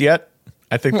expectations yet.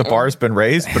 I think the bar's been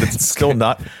raised, but it's still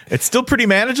not. It's still pretty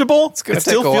manageable. It's going to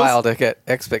take a while to get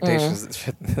expectations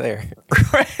there.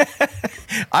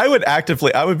 I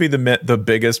would be the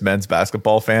biggest men's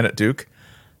basketball fan at Duke.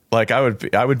 Like I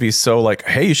would be so like,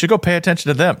 hey, you should go pay attention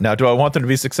to them. Now, do I want them to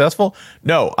be successful?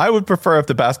 No, I would prefer if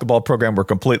the basketball program were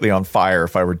completely on fire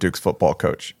if I were Duke's football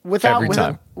coach. Every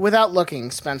time. Without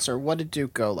looking, Spencer, what did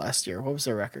Duke go last year? What was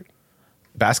their record?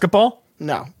 Basketball?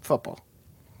 No, football.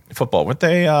 Football. Weren't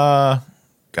they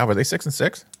God, were they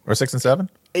 6-6 or 6-7?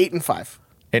 8-5.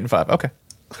 8-5. Okay.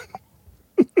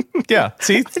 Yeah.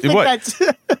 See what?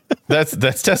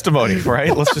 That's testimony,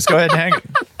 right? Let's just go ahead and hang it.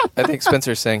 I think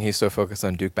Spencer's saying he's so focused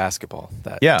on Duke basketball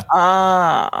that Yeah.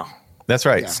 That's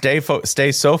right. Yeah.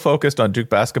 Stay so focused on Duke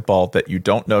basketball that you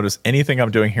don't notice anything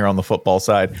I'm doing here on the football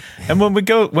side. And when we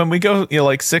go, like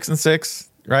 6-6,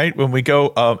 right? When we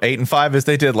go 8-5 as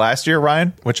they did last year,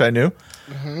 Ryan, which I knew.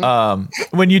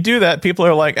 When you do that, people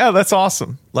are like, oh, that's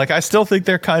awesome. Like, I still think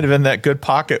they're kind of in that good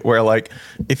pocket where, like,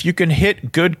 if you can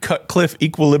hit good cliff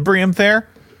equilibrium there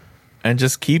and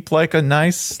just keep like a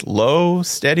nice, low,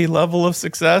 steady level of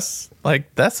success,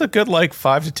 like that's a good, like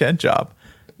 5 to 10 job.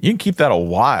 You can keep that a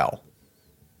while.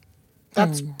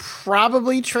 That's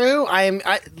probably true. I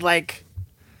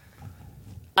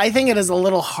think it is a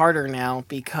little harder now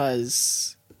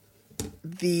because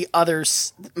the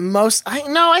others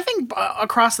I think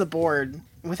across the board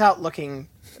without looking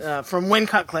from when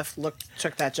Cutcliffe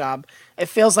took that job, it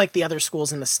feels like the other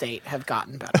schools in the state have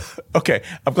gotten better. Okay,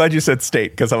 I'm glad you said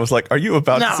state because I was like, are you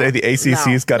about to say the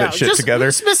ACC's got its shit just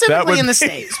together? Specifically in the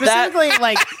state. Specifically,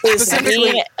 like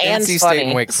Specifically and NC funny. State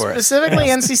and Wake Forest. Specifically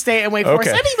NC State and Wake Forest,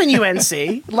 Okay. and even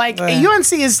UNC. Like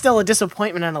UNC is still a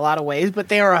disappointment in a lot of ways, but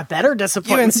they are a better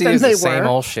disappointment UNC than is they the same were.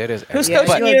 old shit as Who's Yeah,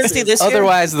 coaching but UNC this year?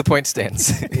 otherwise the point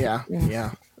stands. Yeah.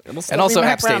 It'll still And also be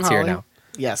Mac App State's Brown, here Holly. now.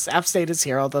 Yes, App State is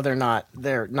here, although they're not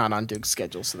on Duke's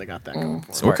schedule, so they got that going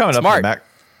for them. We're coming up. Smart. Mac.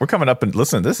 We're coming up and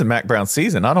listen. This is Mac Brown's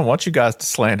season. I don't want you guys to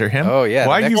slander him. Oh, yeah,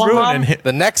 Why the are you next- ruining him?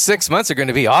 The next 6 months are going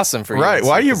to be awesome for you. Right.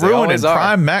 Why are you because they ruining always are.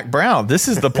 prime Mac Brown? This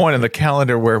is the point in the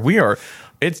calendar where we are.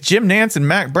 It's Jim Nance and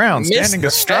Mac Brown standing Mr.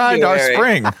 astride our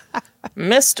February. spring.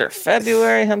 Mr.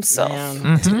 February himself.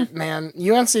 Man,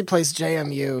 UNC plays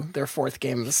JMU their fourth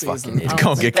game of the season. It's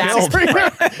gonna get killed.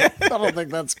 I don't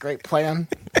think that's a great plan.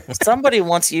 Somebody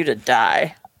wants you to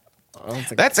die. I don't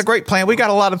think That's a great plan. We got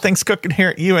a lot of things cooking here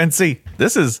at UNC.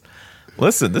 This is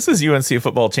UNC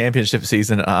football championship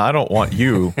season. And I don't want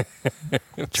you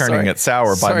turning Sorry. it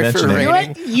sour by Sorry for mentioning.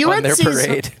 raining on their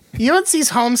parade. UNC's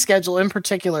home schedule in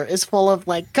particular is full of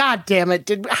like, God damn it!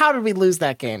 How did we lose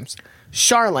that games?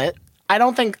 Charlotte. I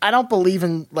don't believe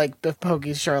in like Biff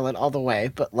Pogge's Charlotte all the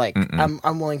way, but like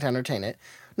I'm willing to entertain it.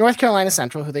 North Carolina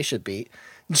Central, who they should beat.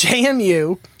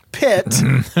 JMU, Pitt,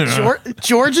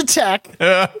 Georgia Tech,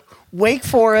 Wake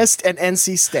Forest, and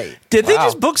NC State. Did they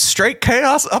just book straight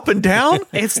chaos up and down?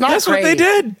 It's not That's great. what they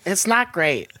did. It's not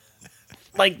great.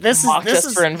 Like this Mocked us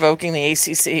is for invoking the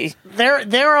ACC.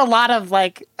 there are a lot of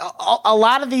like a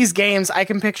lot of these games I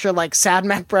can picture like sad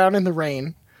Mac Brown in the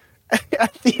rain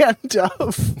at the end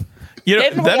of. You know,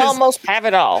 Didn't we almost have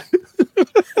it all?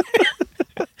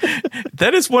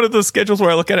 that is one of those schedules where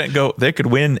I look at it and go, they could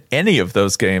win any of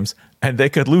those games and they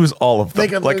could lose all of them. They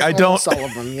could like lose I don't. almost all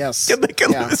of them. Yes, They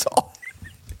could yeah. lose all.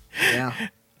 Yeah.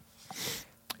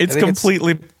 It's think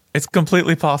it's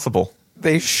completely possible.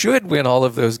 They should win all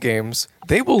of those games.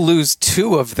 They will lose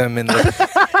 2 of them in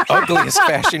the ugliest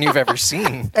fashion you've ever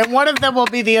seen. And one of them will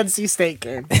be the NC State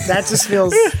game. That just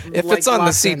feels. If like it's on the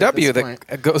locked in at CW, this point.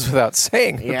 that goes without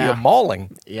saying. It'd be Yeah. a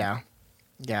mauling. Yeah.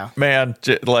 Man,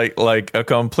 like a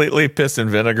completely piss and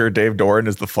vinegar Dave Doran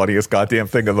is the funniest goddamn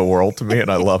thing in the world to me, and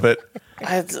I love it.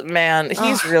 Man,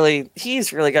 he's really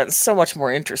gotten so much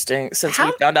more interesting since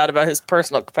we found out about his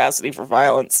personal capacity for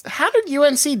violence. How did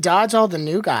UNC dodge all the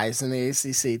new guys in the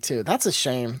ACC too? That's a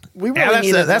shame. We really Yeah,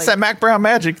 needed that's that Mac Brown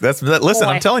magic. Listen, Boy.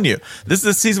 I'm telling you, this is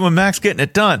the season when Mac's getting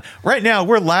it done. Right now,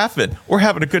 we're laughing, we're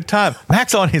having a good time.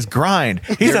 Mac's on his grind.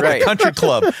 He's You're at right. the country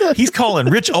club. He's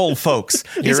calling rich old folks.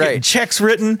 He's You're getting right. checks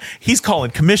written. He's calling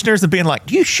commissioners and being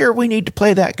like, "You sure we need to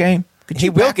play that game?" Could He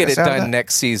you will back get us it out of done that?"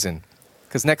 next season.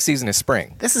 Because next season is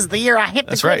spring. This is the year I hit the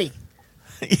That's right.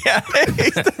 gritty. Yeah,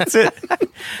 that's it.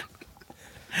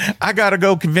 I got to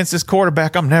go convince this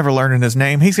quarterback I'm never learning his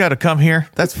name. He's got to come here.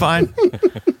 That's fine.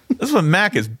 This is when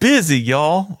Mac is busy,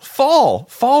 y'all.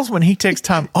 Fall's when he takes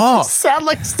time off. Sound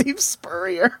like Steve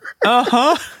Spurrier.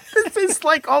 Uh-huh. This is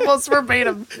like almost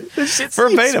verbatim. The shit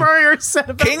Steve Verbatim. Spurrier said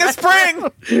about King of Mac Spring.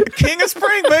 Brown. King of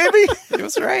Spring, baby. He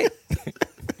was right.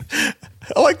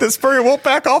 I like that Spurrier won't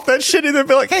back off that shit either.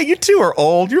 Be like, hey, you two are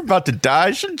old. You're about to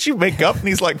die. Shouldn't you wake up? And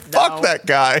he's like, fuck No. that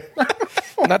guy.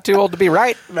 Not too old to be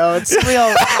right. No, it's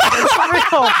real.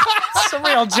 It's a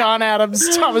real John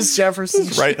Adams, Thomas Jefferson.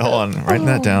 Right, hold on. Writing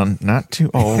that down. Not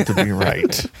too old to be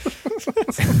right.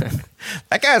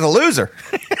 That guy's a loser.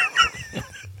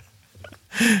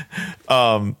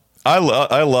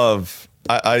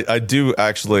 I do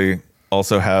actually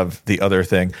also have the other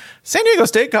thing. San Diego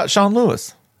State got Sean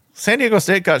Lewis.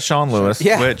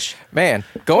 Yeah, Which man,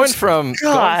 going from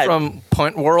God.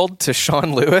 Punt World to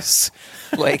Sean Lewis,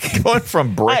 like going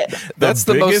from that's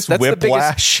the most- biggest that's the biggest-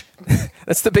 whiplash.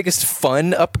 that's the biggest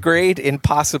fun upgrade in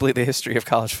possibly the history of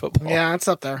college football. Yeah, it's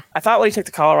up there. I thought when he took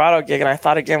the Colorado gig, and I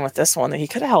thought again with this one that he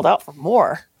could have held out for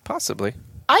more. Possibly.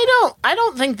 I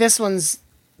don't think this one's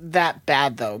that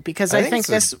bad though, because I think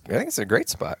I think it's a great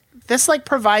spot. this like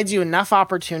provides you enough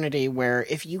opportunity where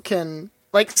if you can,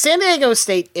 like, San Diego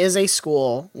State is a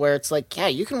school where it's like, yeah,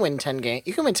 you can win 10 games,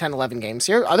 you can win 10, 11 games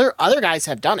here. Other guys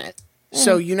have done it.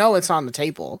 So you know it's on the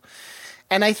table.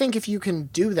 And I think if you can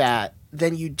do that,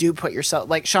 then you do put yourself,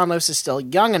 like, Sean Lewis is still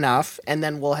young enough, and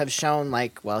then we'll have shown,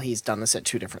 like, well, he's done this at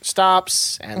 2 different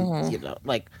stops, and, you know,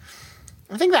 like,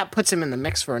 I think that puts him in the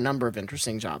mix for a number of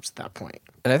interesting jobs at that point.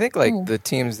 And I think like the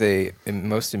teams they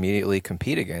most immediately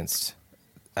compete against,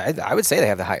 I would say they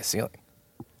have the highest ceiling.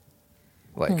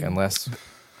 Like unless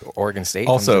Oregon State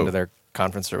comes Also- into their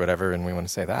conference or whatever, and we want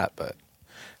to say that, but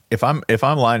If I'm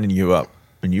lining you up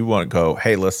and you want to go,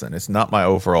 hey, listen, it's not my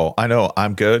overall. I know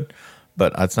I'm good,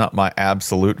 but it's not my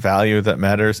absolute value that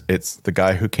matters. It's the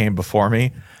guy who came before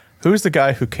me. Who's the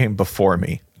guy who came before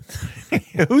me?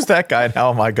 Who's that guy, and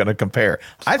how am I going to compare?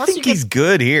 I Plus think he's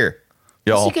good here,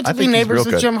 y'all. You get I to be think he's neighbors real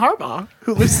with good. Jim Harbaugh,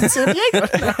 who lives in San Diego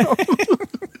now.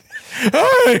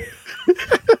 Hey!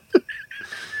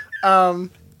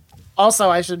 Also,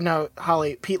 I should note,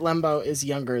 Holly, Pete Lembo is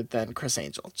younger than Chris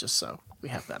Angel, just so we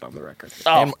have that on the record.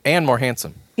 Oh, And more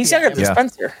handsome. he's younger than Yeah.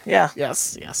 Spencer. Yeah.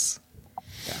 Yes.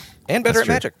 And better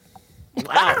That's at true. Magic.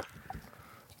 Wow.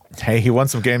 Hey, he won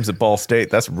some games at Ball State.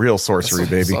 That's real sorcery,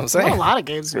 That's baby. what I'm saying. Won a lot of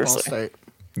games in Ball Seriously. State.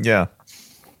 Yeah.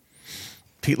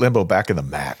 Pete Limbo back in the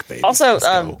MAC, baby. Also,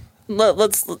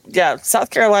 Let's go. South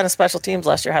Carolina special teams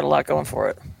last year had a lot going for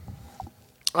it.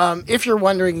 If you're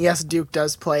wondering, yes, Duke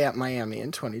does play at Miami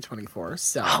in 2024,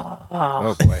 so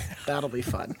Oh boy. that'll be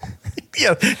fun.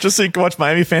 Yeah, just so you can watch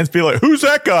Miami fans be like, who's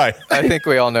that guy? I think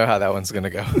we all know how that one's gonna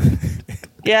go.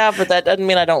 Yeah, but that doesn't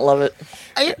mean I don't love it.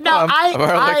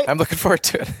 I'm looking forward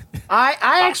to it. I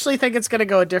actually think it's going to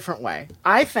go a different way.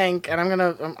 I think, and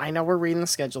I know we're reading the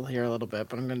schedule here a little bit,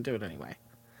 but I'm going to do it anyway.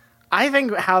 I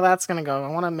think how that's going to go, I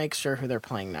want to make sure who they're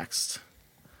playing next.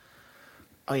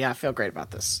 Oh, yeah, I feel great about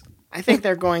this. I think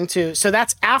they're going to, so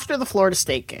that's after the Florida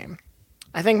State game.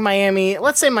 I think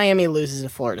let's say Miami loses to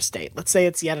Florida State. Let's say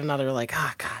it's yet another,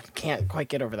 God, can't quite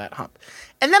get over that hump.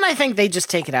 And then I think they just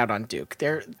take it out on Duke.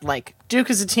 Duke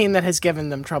is a team that has given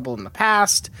them trouble in the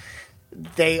past.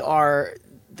 They're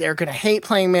going to hate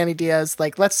playing Manny Diaz.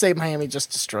 Let's say Miami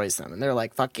just destroys them, and they're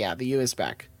like, fuck yeah, the U is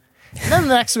back. And then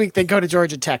the next week they go to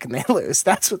Georgia Tech and they lose.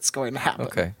 That's what's going to happen.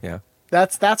 Okay, yeah.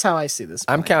 That's how I see this.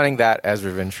 I'm counting that as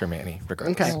revenge for Manny,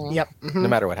 regardless. Okay, yep. No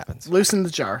matter what happens. Loosen the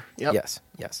jar. Yep.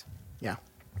 Yes. Yeah.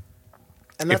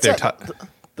 And If that's they're it. ti-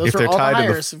 Those if are they're all the tied in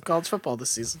the- hires of college football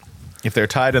this season. If they're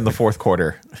tied in the fourth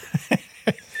quarter,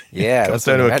 Yeah, Comes that's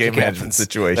down when to a the game magic management happens.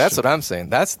 situation. That's what I'm saying.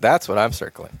 That's what I'm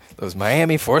circling. Those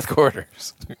Miami fourth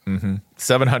quarters.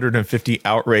 750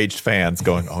 outraged fans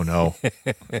going, oh no,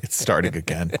 it's starting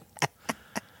again.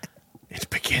 It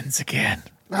begins again.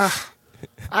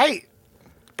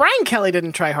 Brian Kelly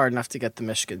didn't try hard enough to get the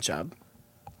Michigan job.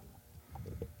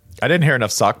 I didn't hear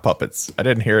enough sock puppets. I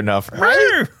didn't hear enough.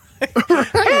 Right? I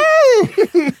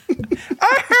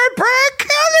heard Brian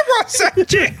Kelly was there,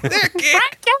 kid.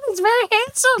 Brian Kelly's very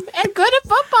handsome and good at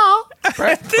football.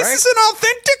 This is an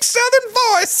authentic Southern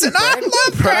voice, and I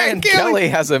love Brian Kelly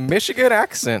has a Michigan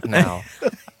accent now.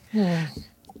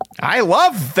 I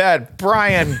love that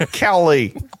Brian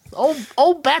Kelly.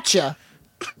 Oh, betcha.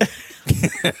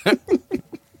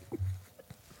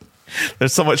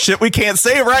 There's so much shit we can't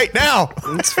say right now.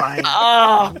 It's fine.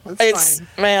 It's fine.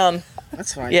 man,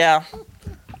 That's fine. yeah.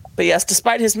 But yes,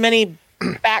 despite his many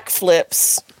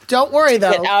backflips, Don't worry,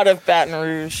 get though. out of Baton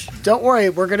Rouge. Don't worry.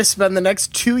 We're going to spend the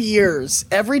next 2 years,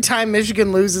 every time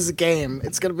Michigan loses a game,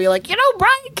 it's going to be like,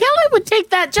 Brian Kelly would take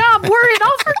that job. Were it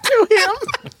offered to him.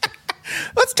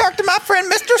 Let's talk to my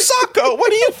friend Mr. Sacco. What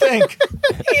do you think?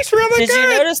 He's really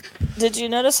Did you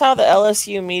notice how the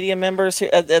LSU media members who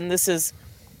and this is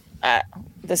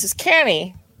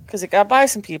canny because it got by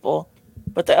some people,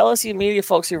 but the LSU media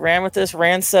folks who ran with this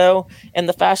ran so in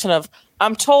the fashion of,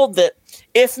 I'm told that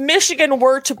if Michigan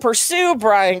were to pursue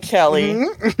Brian Kelly,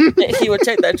 that he would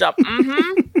take that job.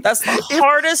 That's the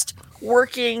hardest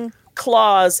working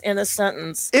clause in a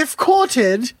sentence. If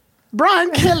courted,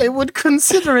 Brian Kelly would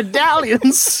consider a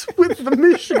dalliance with the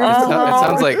Michigan. It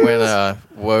sounds like when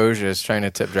Woj is trying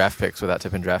to tip draft picks without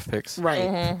tipping draft picks.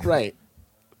 Right, right.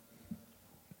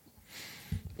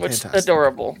 Which Fantastic.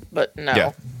 adorable, but no.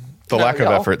 Yeah. The No, lack of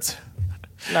y'all. efforts.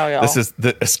 No, y'all. This is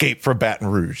the escape from Baton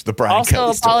Rouge, the Brian Also,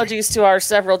 Kelly story. apologies to our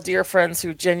several dear friends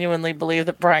who genuinely believe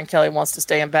that Brian Kelly wants to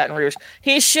stay in Baton Rouge.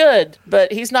 He should,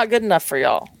 but he's not good enough for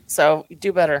y'all. So you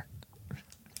do better.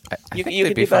 You they'd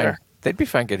could be do better. fine. They'd be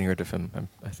fine getting rid of him,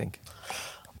 I think.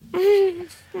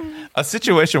 A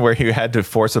situation where he had to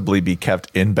forcibly be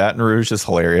kept in Baton Rouge is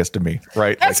hilarious to me,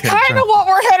 right? That's Like him kind of what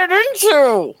we're headed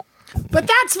into. But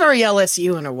that's very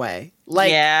LSU in a way.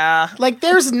 Yeah.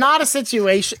 There's not a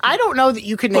situation. I don't know that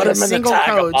you could name Put a him in the single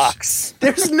tiger coach. box.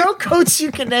 There's no coach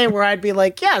you can name where I'd be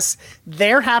like, yes,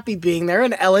 they're happy being there,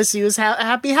 and LSU is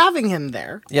happy having him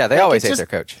there. Yeah, they always it's hate their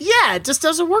coach. Yeah, it just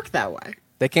doesn't work that way.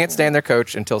 They can't stand their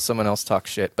coach until someone else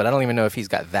talks shit, but I don't even know if he's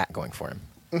got that going for him.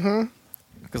 Mm-hmm.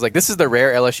 Because, this is the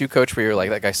rare LSU coach where you're like,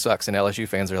 that guy sucks, and LSU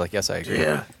fans are like, yes, I agree.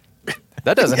 Yeah.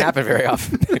 That doesn't happen very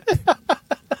often.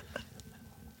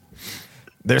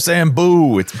 They're saying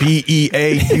boo. It's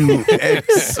BEAUXO.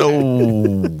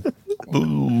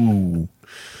 Boo.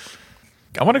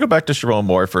 I want to go back to Sharon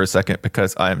Moore for a second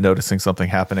because I am noticing something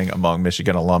happening among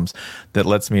Michigan alums that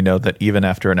lets me know that even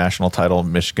after a national title,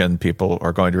 Michigan people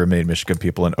are going to remain Michigan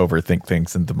people and overthink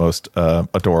things in the most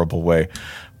adorable way,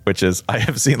 which is I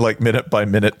have seen like minute by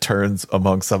minute turns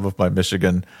among some of my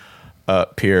Michigan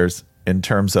peers in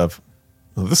terms of,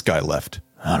 well, this guy left.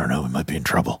 I don't know. We might be in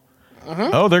trouble.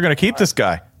 Oh, they're going to keep this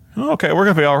guy. Oh, okay, we're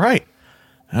going to be all right.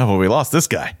 Oh, well, we lost this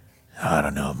guy. I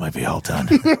don't know. It might be all done.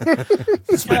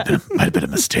 This might have been a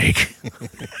mistake.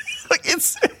 Like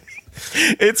it's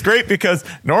great because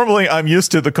normally I'm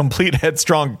used to the complete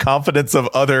headstrong confidence of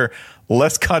other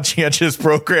less conscientious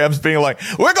programs being like,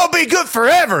 we're going to be good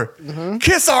forever.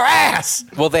 Kiss our ass.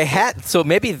 Well, they had, so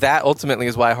maybe that ultimately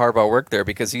is why Harbaugh worked there,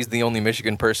 because he's the only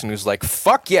Michigan person who's like,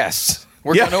 fuck yes,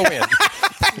 we're going to win.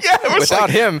 Without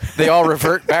him, they all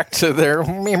revert back to their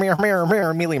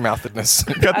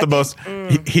mealy-mouthedness. Got the most.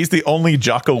 He's the only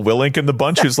Jocko Willink in the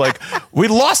bunch who's like, we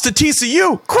lost to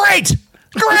TCU. Great.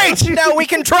 Now we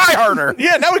can try harder.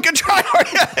 Yeah, now we can try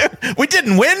harder. We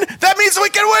didn't win. That means we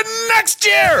can win next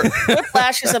year.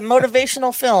 Whiplash is a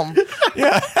motivational film.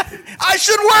 Yeah, I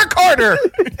should work harder.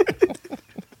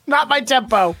 Not my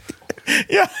tempo.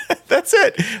 Yeah, that's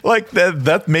it. Like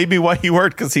that may be why he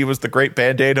worked, because he was the great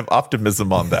band-aid of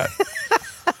optimism on that.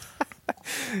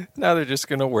 Now they're just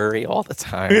going to worry all the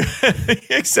time.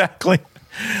 Exactly.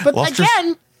 But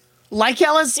again, like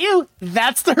LSU,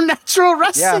 that's their natural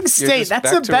resting state.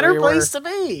 That's a better place to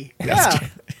be. Yeah.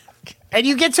 And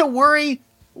you get to worry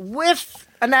with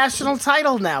a national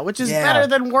title now, which is better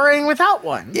than worrying without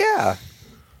one. Yeah.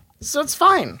 So it's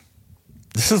fine.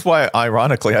 This is why,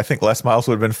 ironically, I think Les Miles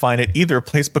would have been fine at either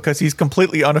place, because he's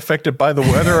completely unaffected by the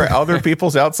weather or other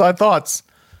people's outside thoughts.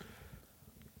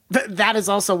 That is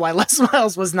also why Les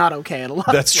Miles was not okay at a lot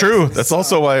of That's places, true. That's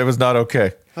also why it was not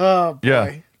okay. Oh, boy.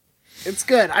 Yeah. It's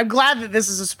good. I'm glad that this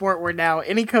is a sport where now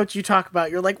any coach you talk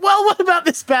about, you're like, well, what about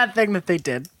this bad thing that they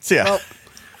did? Yeah. Well,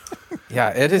 Yeah,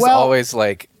 it is always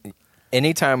like,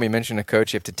 anytime we mention a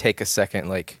coach, you have to take a second,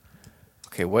 like,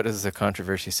 okay, what does the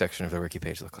controversy section of the wiki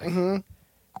page look like?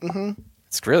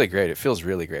 It's really great. It feels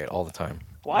really great all the time.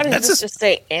 Why does this just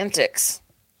say antics?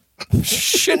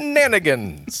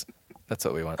 Shenanigans. That's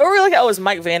what we want. Or we like, it was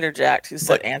Mike Vanderjagt who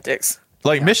said antics.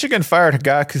 Like Michigan fired a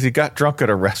guy because he got drunk at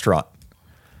a restaurant.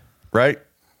 Right?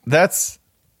 That's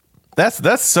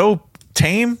so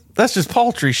tame. That's just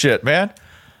paltry shit, man.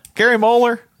 Gary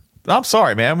Moeller, I'm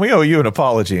sorry, man. We owe you an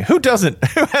apology. Who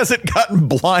hasn't gotten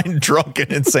blind, drunk,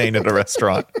 and insane at a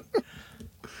restaurant?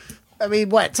 I mean,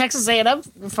 what? Texas A&M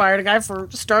fired a guy for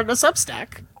starting a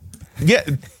Substack. Yeah,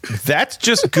 that's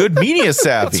just good media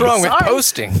savvy. What's wrong with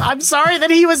posting? I'm sorry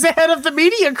that he was ahead of the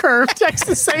media curve,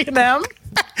 Texas A&M.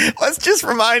 Let's just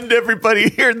remind everybody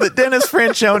here that Dennis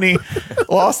Franchione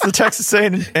lost the Texas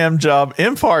A&M job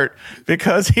in part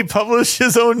because he published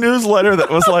his own newsletter that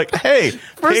was like, "Hey,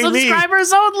 for pay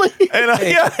subscribers me. only." And,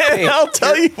 I'll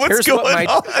tell you what's going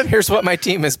on. Here's what my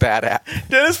team is bad at.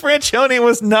 Dennis Franchione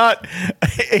was not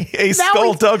a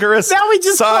skullduggerous. Now we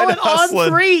just call it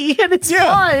hustling. On 3, and it's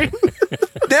fine.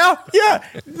 Now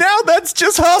that's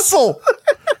just hustle.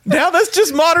 Now that's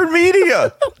just modern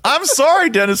media. I'm sorry,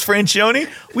 Dennis Franchione.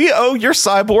 We owe your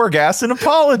cyborg ass an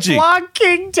apology. Blog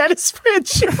King Dennis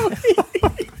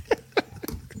Franchione.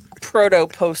 Proto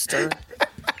poster.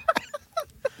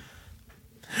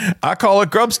 I call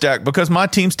it Grubstack because my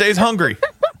team stays hungry.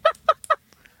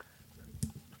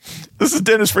 This is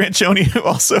Dennis Franchione, who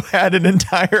also had an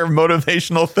entire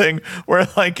motivational thing where,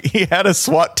 like, he had a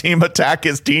SWAT team attack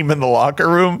his team in the locker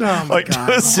room,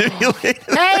 to a simulator.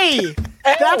 Hey,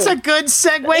 that's a good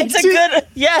segue. It's a good,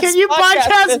 yes. Can you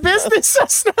podcast business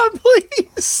us now,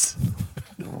 please?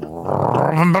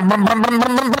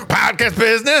 Podcast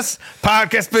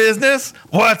business.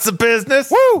 What's a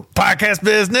business? Woo! Podcast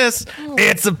business.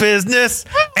 It's a business,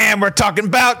 and we're talking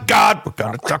about God. We're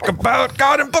gonna talk about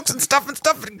God and books and stuff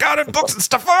and God and books and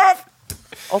stuff off.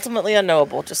 Ultimately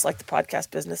unknowable, just like the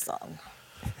podcast business song.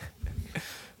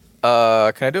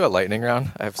 Can I do a lightning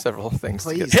round? I have several things.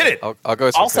 Please. Hit it. I'll go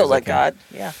as Also quick as I like can. God,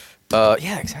 yeah.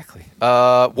 Yeah, exactly.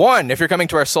 One, if you're coming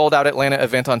to our sold-out Atlanta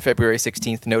event on February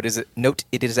 16th, note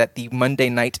it is at the Monday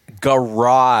Night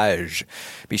Garage.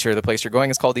 Be sure the place you're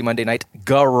going is called the Monday Night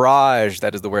Garage.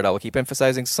 That is the word I will keep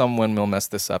emphasizing. Someone will mess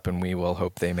this up, and we will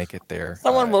hope they make it there.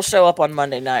 Someone will show up on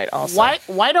Monday night also.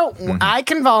 Why don't I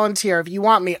can volunteer if you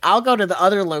want me? I'll go to the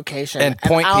other location And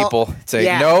point I'll- people. Say,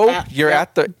 Yeah, no, you're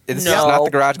at the... This is not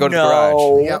the garage. Go to the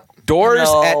garage. Yep. Doors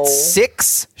No. at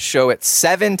 6, show at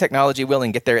 7. Technology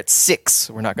willing, get there at 6.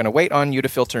 We're not going to wait on you to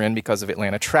filter in because of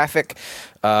Atlanta traffic.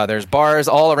 There's bars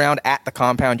all around at the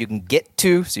compound you can get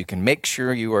to, so you can make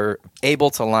sure you are able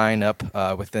to line up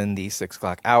within the 6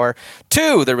 o'clock hour.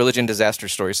 2, the religion disaster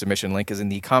story submission link is in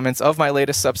the comments of my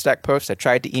latest Substack post. I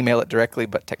tried to email it directly,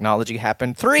 but technology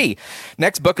happened. 3,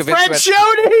 next book of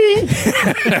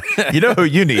Franchoni! You know who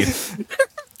you need.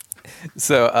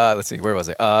 So let's see, where was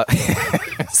it?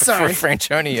 Sorry. For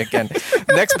Franchoni again.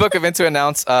 Next book event to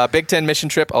announce, Big Ten mission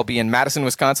trip. I'll be in Madison,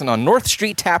 Wisconsin on North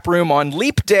Street Tap Room on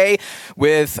Leap Day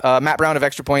with Matt Brown of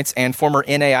Extra Points and former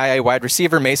NAIA wide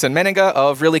receiver Mason Meninga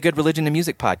of Really Good Religion and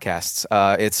Music podcasts.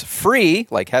 It's free,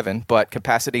 like heaven, but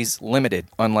capacity's limited,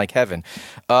 unlike heaven.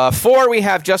 4, we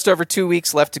have just over 2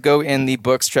 weeks left to go in the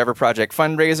Books Trevor Project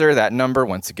fundraiser. That number,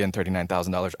 once again,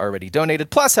 $39,000 already donated,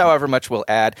 plus however much we'll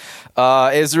add,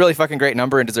 is a really fucking great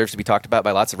number and deserves to be talked about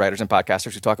by lots of writers and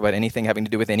podcasters who talk about anything having to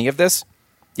do with any of this.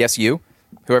 Yes, you,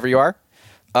 whoever you are.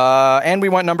 And we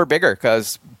want number bigger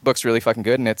because book's really fucking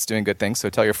good and it's doing good things. So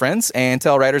tell your friends and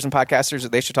tell writers and podcasters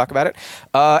that they should talk about it.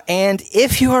 And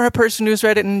if you are a person who's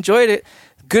read it and enjoyed it,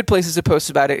 good places to post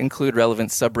about it include relevant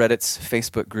subreddits,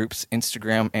 Facebook groups,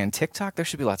 Instagram, and TikTok. There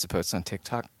should be lots of posts on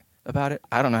TikTok about it.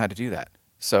 I don't know how to do that.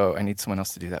 So I need someone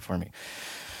else to do that for me.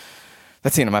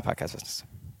 That's the end of my podcast business.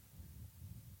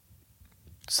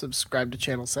 Subscribe to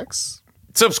Channel 6.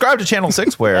 Subscribe to Channel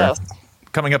 6, where Yes.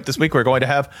 coming up this week, we're going to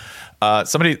have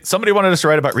somebody wanted us to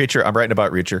write about Reacher. I'm writing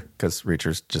about Reacher because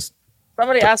Reacher's just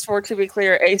Somebody asked for, to be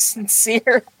clear, a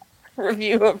sincere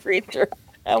review of Reacher,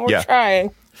 and we're Yeah.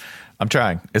 trying. I'm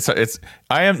trying. It's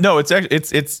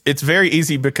very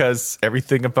easy because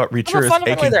everything about Well, Reacher is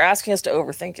fundamentally, aching. they're asking us to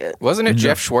overthink it. Wasn't it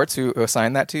Jeff Schwartz who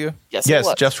assigned that to you? Yes, Yes, it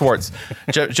was. Jeff Schwartz.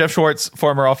 Jeff Schwartz,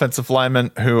 former offensive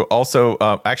lineman, who also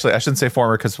actually I shouldn't say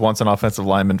former because once an offensive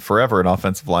lineman, forever an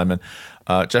offensive lineman.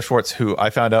 Jeff Schwartz, who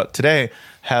I found out today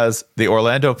has the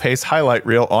Orlando Pace highlight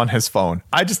reel on his phone.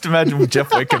 I just imagine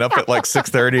Jeff waking up at like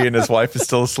 6:30 and his wife is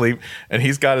still asleep and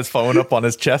he's got his phone up on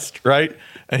his chest, right?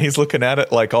 And he's looking at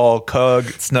it like all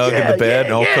snug in the bed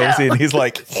and all cozy, and he's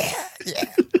like, yeah.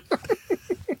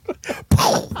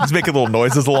 He's making little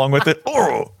noises along with it.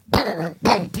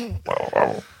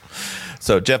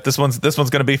 So Jeff, this one's going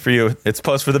to be for you. It's a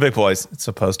post for the big boys. It's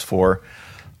a post for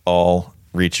all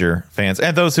Reacher fans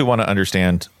and those who want to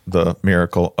understand the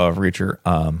miracle of Reacher,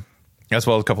 as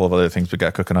well as a couple of other things we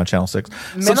got cooking on Channel 6.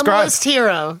 Subscribe. Minimalist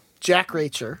hero, Jack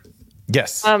Reacher.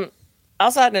 Yes. I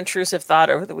also had an intrusive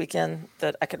thought over the weekend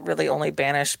that I could really only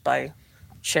banish by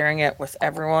sharing it with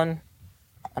everyone,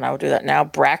 and I will do that now.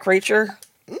 Brack Reacher.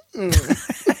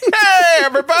 Hey,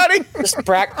 everybody. Just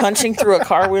Brack punching through a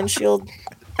car windshield.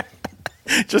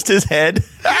 Just his head.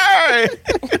 Hey.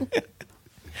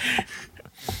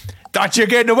 Thought you were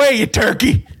getting away, you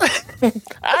turkey.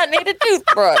 I need a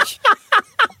toothbrush.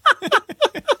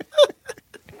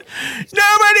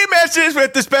 Nobody messes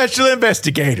with the special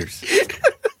investigators.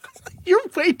 You're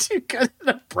way too good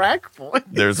at a Brack voice.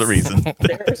 There's a reason.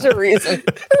 There's a reason.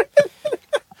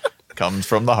 Comes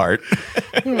from the heart.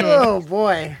 Oh,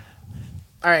 boy.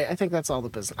 All right, I think that's all the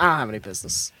business. I don't have any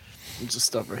business. I'm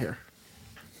just over here.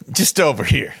 Just over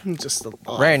here. I'm just a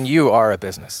Ryan, you are a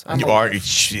business. You are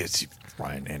shit.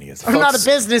 Ryan Annie is. I'm not a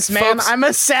businessman. folks- I'm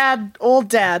a sad old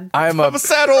dad. I'm a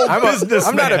sad old businessman.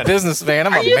 I'm not a businessman.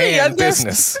 I'm a you the man youngest?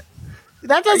 business.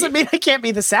 That doesn't mean I can't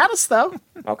be the saddest, though.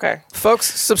 Okay. Folks,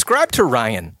 subscribe to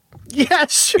Ryan. Yeah,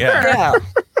 sure. Yeah. Yeah.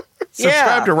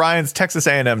 Subscribe to Ryan's Texas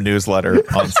A&M newsletter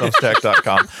on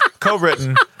Substack.com.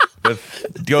 Co-written with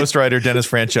ghostwriter Dennis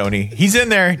Franchoni. He's in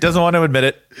there. He doesn't want to admit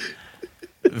it.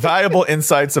 Valuable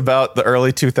insights about the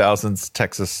early 2000s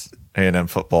Texas A&M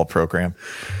football program.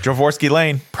 Javorsky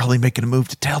Lane probably making a move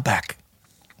to tailback.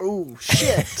 Oh,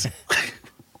 shit.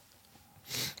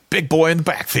 Big boy in the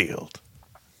backfield.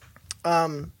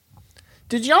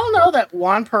 Did y'all know that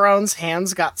Juan Perón's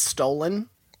hands got stolen?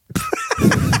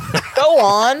 Go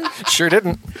on. Sure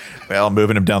didn't. Well,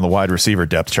 moving him down the wide receiver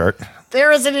depth chart.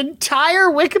 There is an entire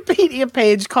Wikipedia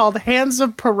page called Hands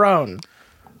of Perón.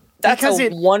 That's Because a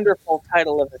it- wonderful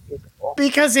title of a musical.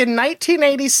 Because in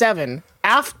 1987,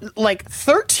 after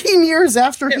 13 years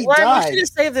after he Ryan, we died, should have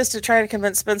saved this to try to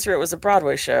convince Spencer it was a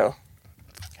Broadway show.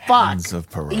 fuck. Hands of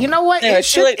Perón. You know what? Anyway,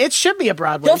 It should be a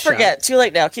Broadway Don't show. forget. Too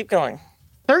late now. Keep going.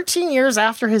 13 years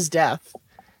after his death,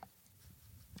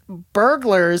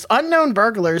 unknown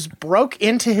burglars broke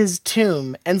into his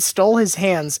tomb and stole his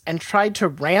hands and tried to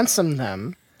ransom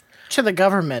them to the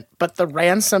government, but the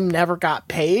ransom never got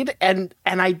paid, and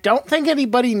I don't think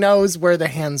anybody knows where the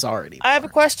hands are anymore. I have a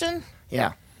question.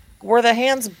 Yeah. were the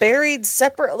hands buried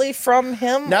separately from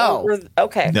him? No.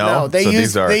 Okay. No. they So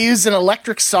used these are- an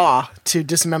electric saw to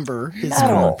dismember his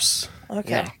corpse.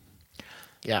 Okay.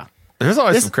 Yeah. There's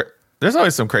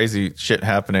always some crazy shit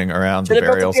happening around the Should've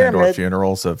built the burials and or pyramid.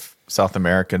 funerals of South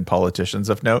American politicians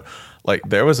of note. Like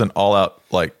there was an all-out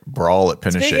like brawl at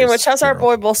Pinochet's. Speaking of which, how's our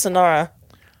funeral. boy Bolsonaro?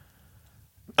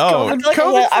 Oh, I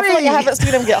feel like I haven't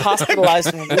seen him get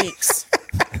hospitalized in weeks.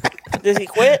 Did he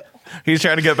quit? he's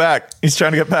trying to get back. He's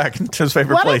trying to get back to his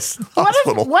favorite place,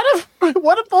 hospital. What if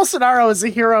Bolsonaro is a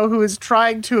hero who is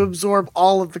trying to absorb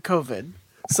all of the COVID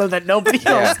so that nobody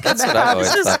Yeah, else can that's what I have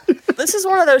always it? thought. This is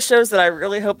one of those shows that I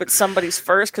really hope it's somebody's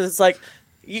first, because it's like,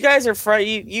 you guys are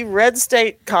you red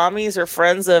state commies are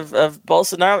friends of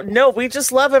Bolsonaro. No, we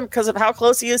just love him because of how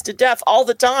close he is to death all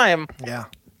the time. Yeah.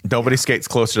 Nobody skates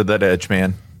closer to that edge,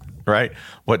 man. Right?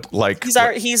 What like He's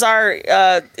our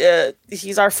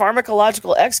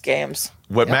pharmacological X Games.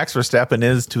 what Max Verstappen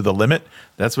is to the limit?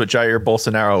 That's what Jair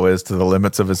Bolsonaro is to the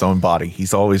limits of his own body.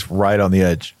 He's always right on the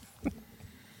edge.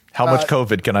 How much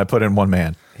COVID can I put in one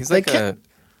man? He's They like can't-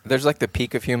 there's like the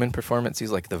peak of human performance.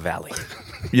 He's like the valley.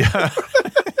 Yeah.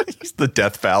 He's the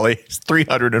Death Valley. He's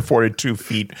 342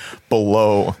 feet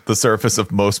below the surface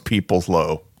of most people's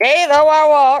low. Hey, though I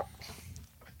walk.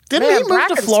 Didn't Man, he move to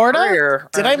Bracken's Florida? career,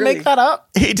 Did I really- make that up?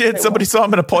 He did. Somebody saw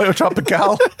him in a Pollo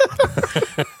Tropical.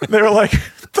 They were like,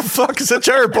 the fuck is that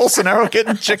Jair Bolsonaro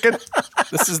getting chicken?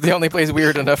 This is the only place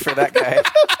weird enough for that guy.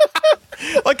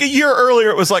 Like a year earlier,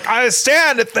 it was like, I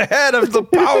stand at the head of the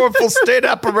powerful state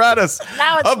apparatus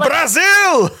Now it's of like-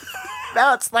 Brazil.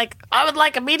 Now it's like, I would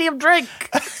like a medium drink.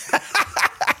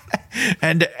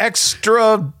 And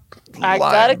extra I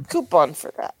got a lime. coupon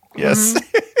for that. Yes.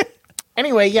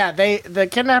 Anyway, yeah, the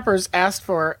kidnappers asked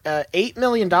for $8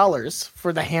 million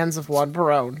for the hands of Juan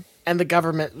Perón, and the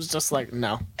government was just like,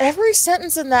 no. Every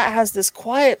sentence in that has this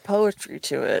quiet poetry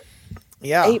to it.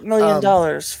 Yeah. $8 million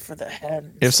for the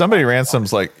head. If somebody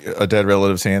ransoms like a dead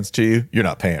relative's hands to you, you're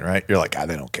not paying, right? You're like,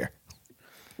 they don't care.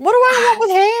 What do I want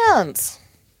with hands?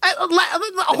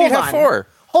 Hold have on. 4.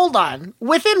 Hold on.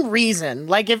 Within reason.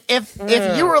 Like, if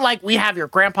you were like, we have your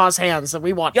grandpa's hands and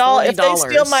we want Y'all, $40. if they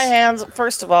steal my hands,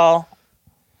 first of all,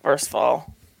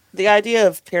 the idea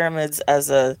of pyramids as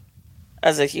a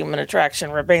human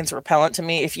attraction remains repellent to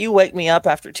me. If you wake me up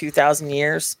after 2,000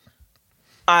 years,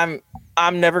 I'm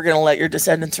never going to let your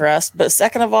descendants rest. But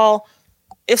second of all,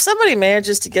 if somebody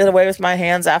manages to get away with my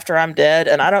hands after I'm dead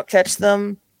and I don't catch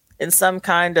them in some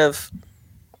kind of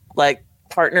like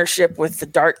partnership with the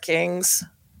Dark Kings,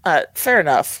 fair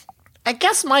enough. I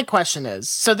guess my question is,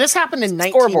 so this happened in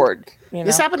Scoreboard. You know?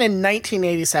 This happened in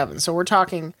 1987, so we're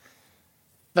talking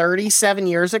 37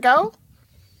 years ago.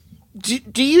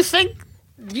 Do you think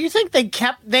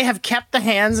they have kept the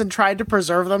hands and tried to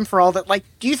preserve them for all that? Like,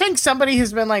 do you think somebody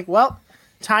has been like, well,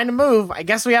 time to move. I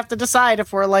guess we have to decide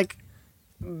if we're like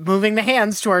moving the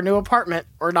hands to our new apartment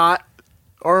or not,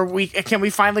 or can we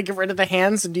finally get rid of the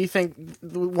hands? And do you think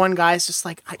one guy's just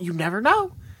like, you never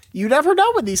know. You never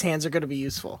know when these hands are going to be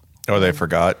useful. Or they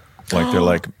forgot. Like they're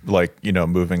like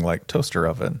moving like toaster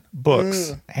oven,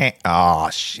 books.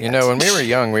 Shit. You know, when we were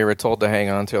young, we were told to hang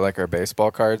on to like our baseball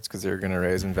cards because they were going to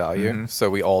raise in value. So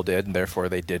we all did, and therefore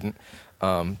they didn't.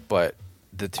 But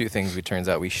the two things we turns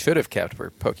out we should have kept were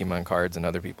Pokemon cards in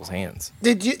other people's hands.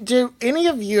 Do any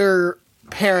of your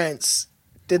parents,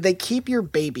 did they keep your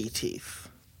baby teeth?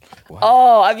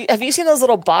 Oh, have you seen those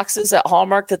little boxes at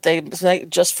Hallmark that they make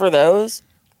just for those?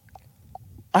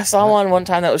 I saw one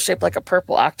time that was shaped like a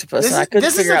purple octopus, and I couldn't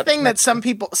This is figure the out thing that some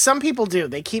people do.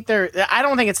 They keep their. I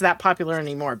don't think it's that popular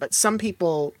anymore, but some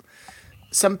people,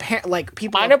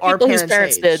 people. I know of our people whose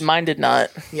parents age, did. Mine did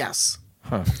not. Yes.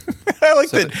 I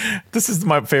like that. This is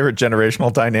my favorite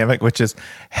generational dynamic, which is,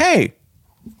 hey,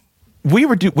 we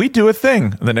do a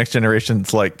thing. The next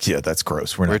generation's like, yeah, that's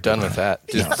gross. We're Done with that.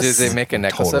 Did they make a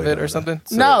necklace Totally of it done or with something?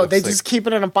 So No, it they looks just keep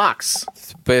it in a box.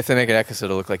 But if they make a necklace,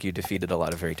 it'll look like you defeated a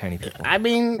lot of very tiny people. I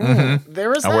mean,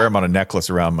 there is. I wear them on a necklace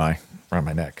around my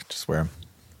neck. Just wear them.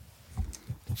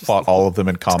 Fought all of them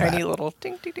in combat. Tiny little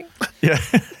ding ding ding. Yeah,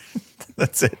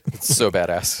 that's it. It's so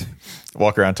badass.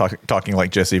 Walk around talking like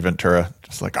Jesse Ventura,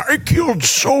 just like I killed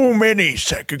so many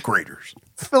second graders.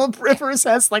 Philip Rivers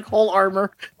has like whole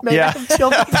armor made Yeah. out of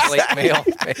children. Plate mail.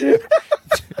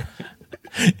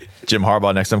 Jim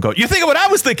Harbaugh next time go, you think of what I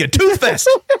was thinking, Toothfest.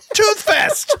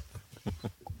 Toothfest.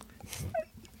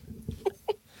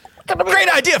 Great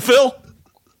idea, Phil.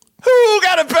 Who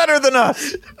got it better than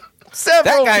us?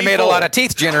 Several That guy made a people. lot of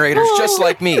teeth generators just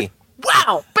like me.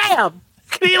 Wow! Bam!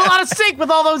 Can eat a lot of steak with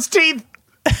all those teeth.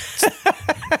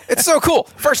 It's so cool.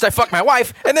 First I fuck my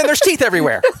wife, and then there's teeth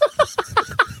everywhere.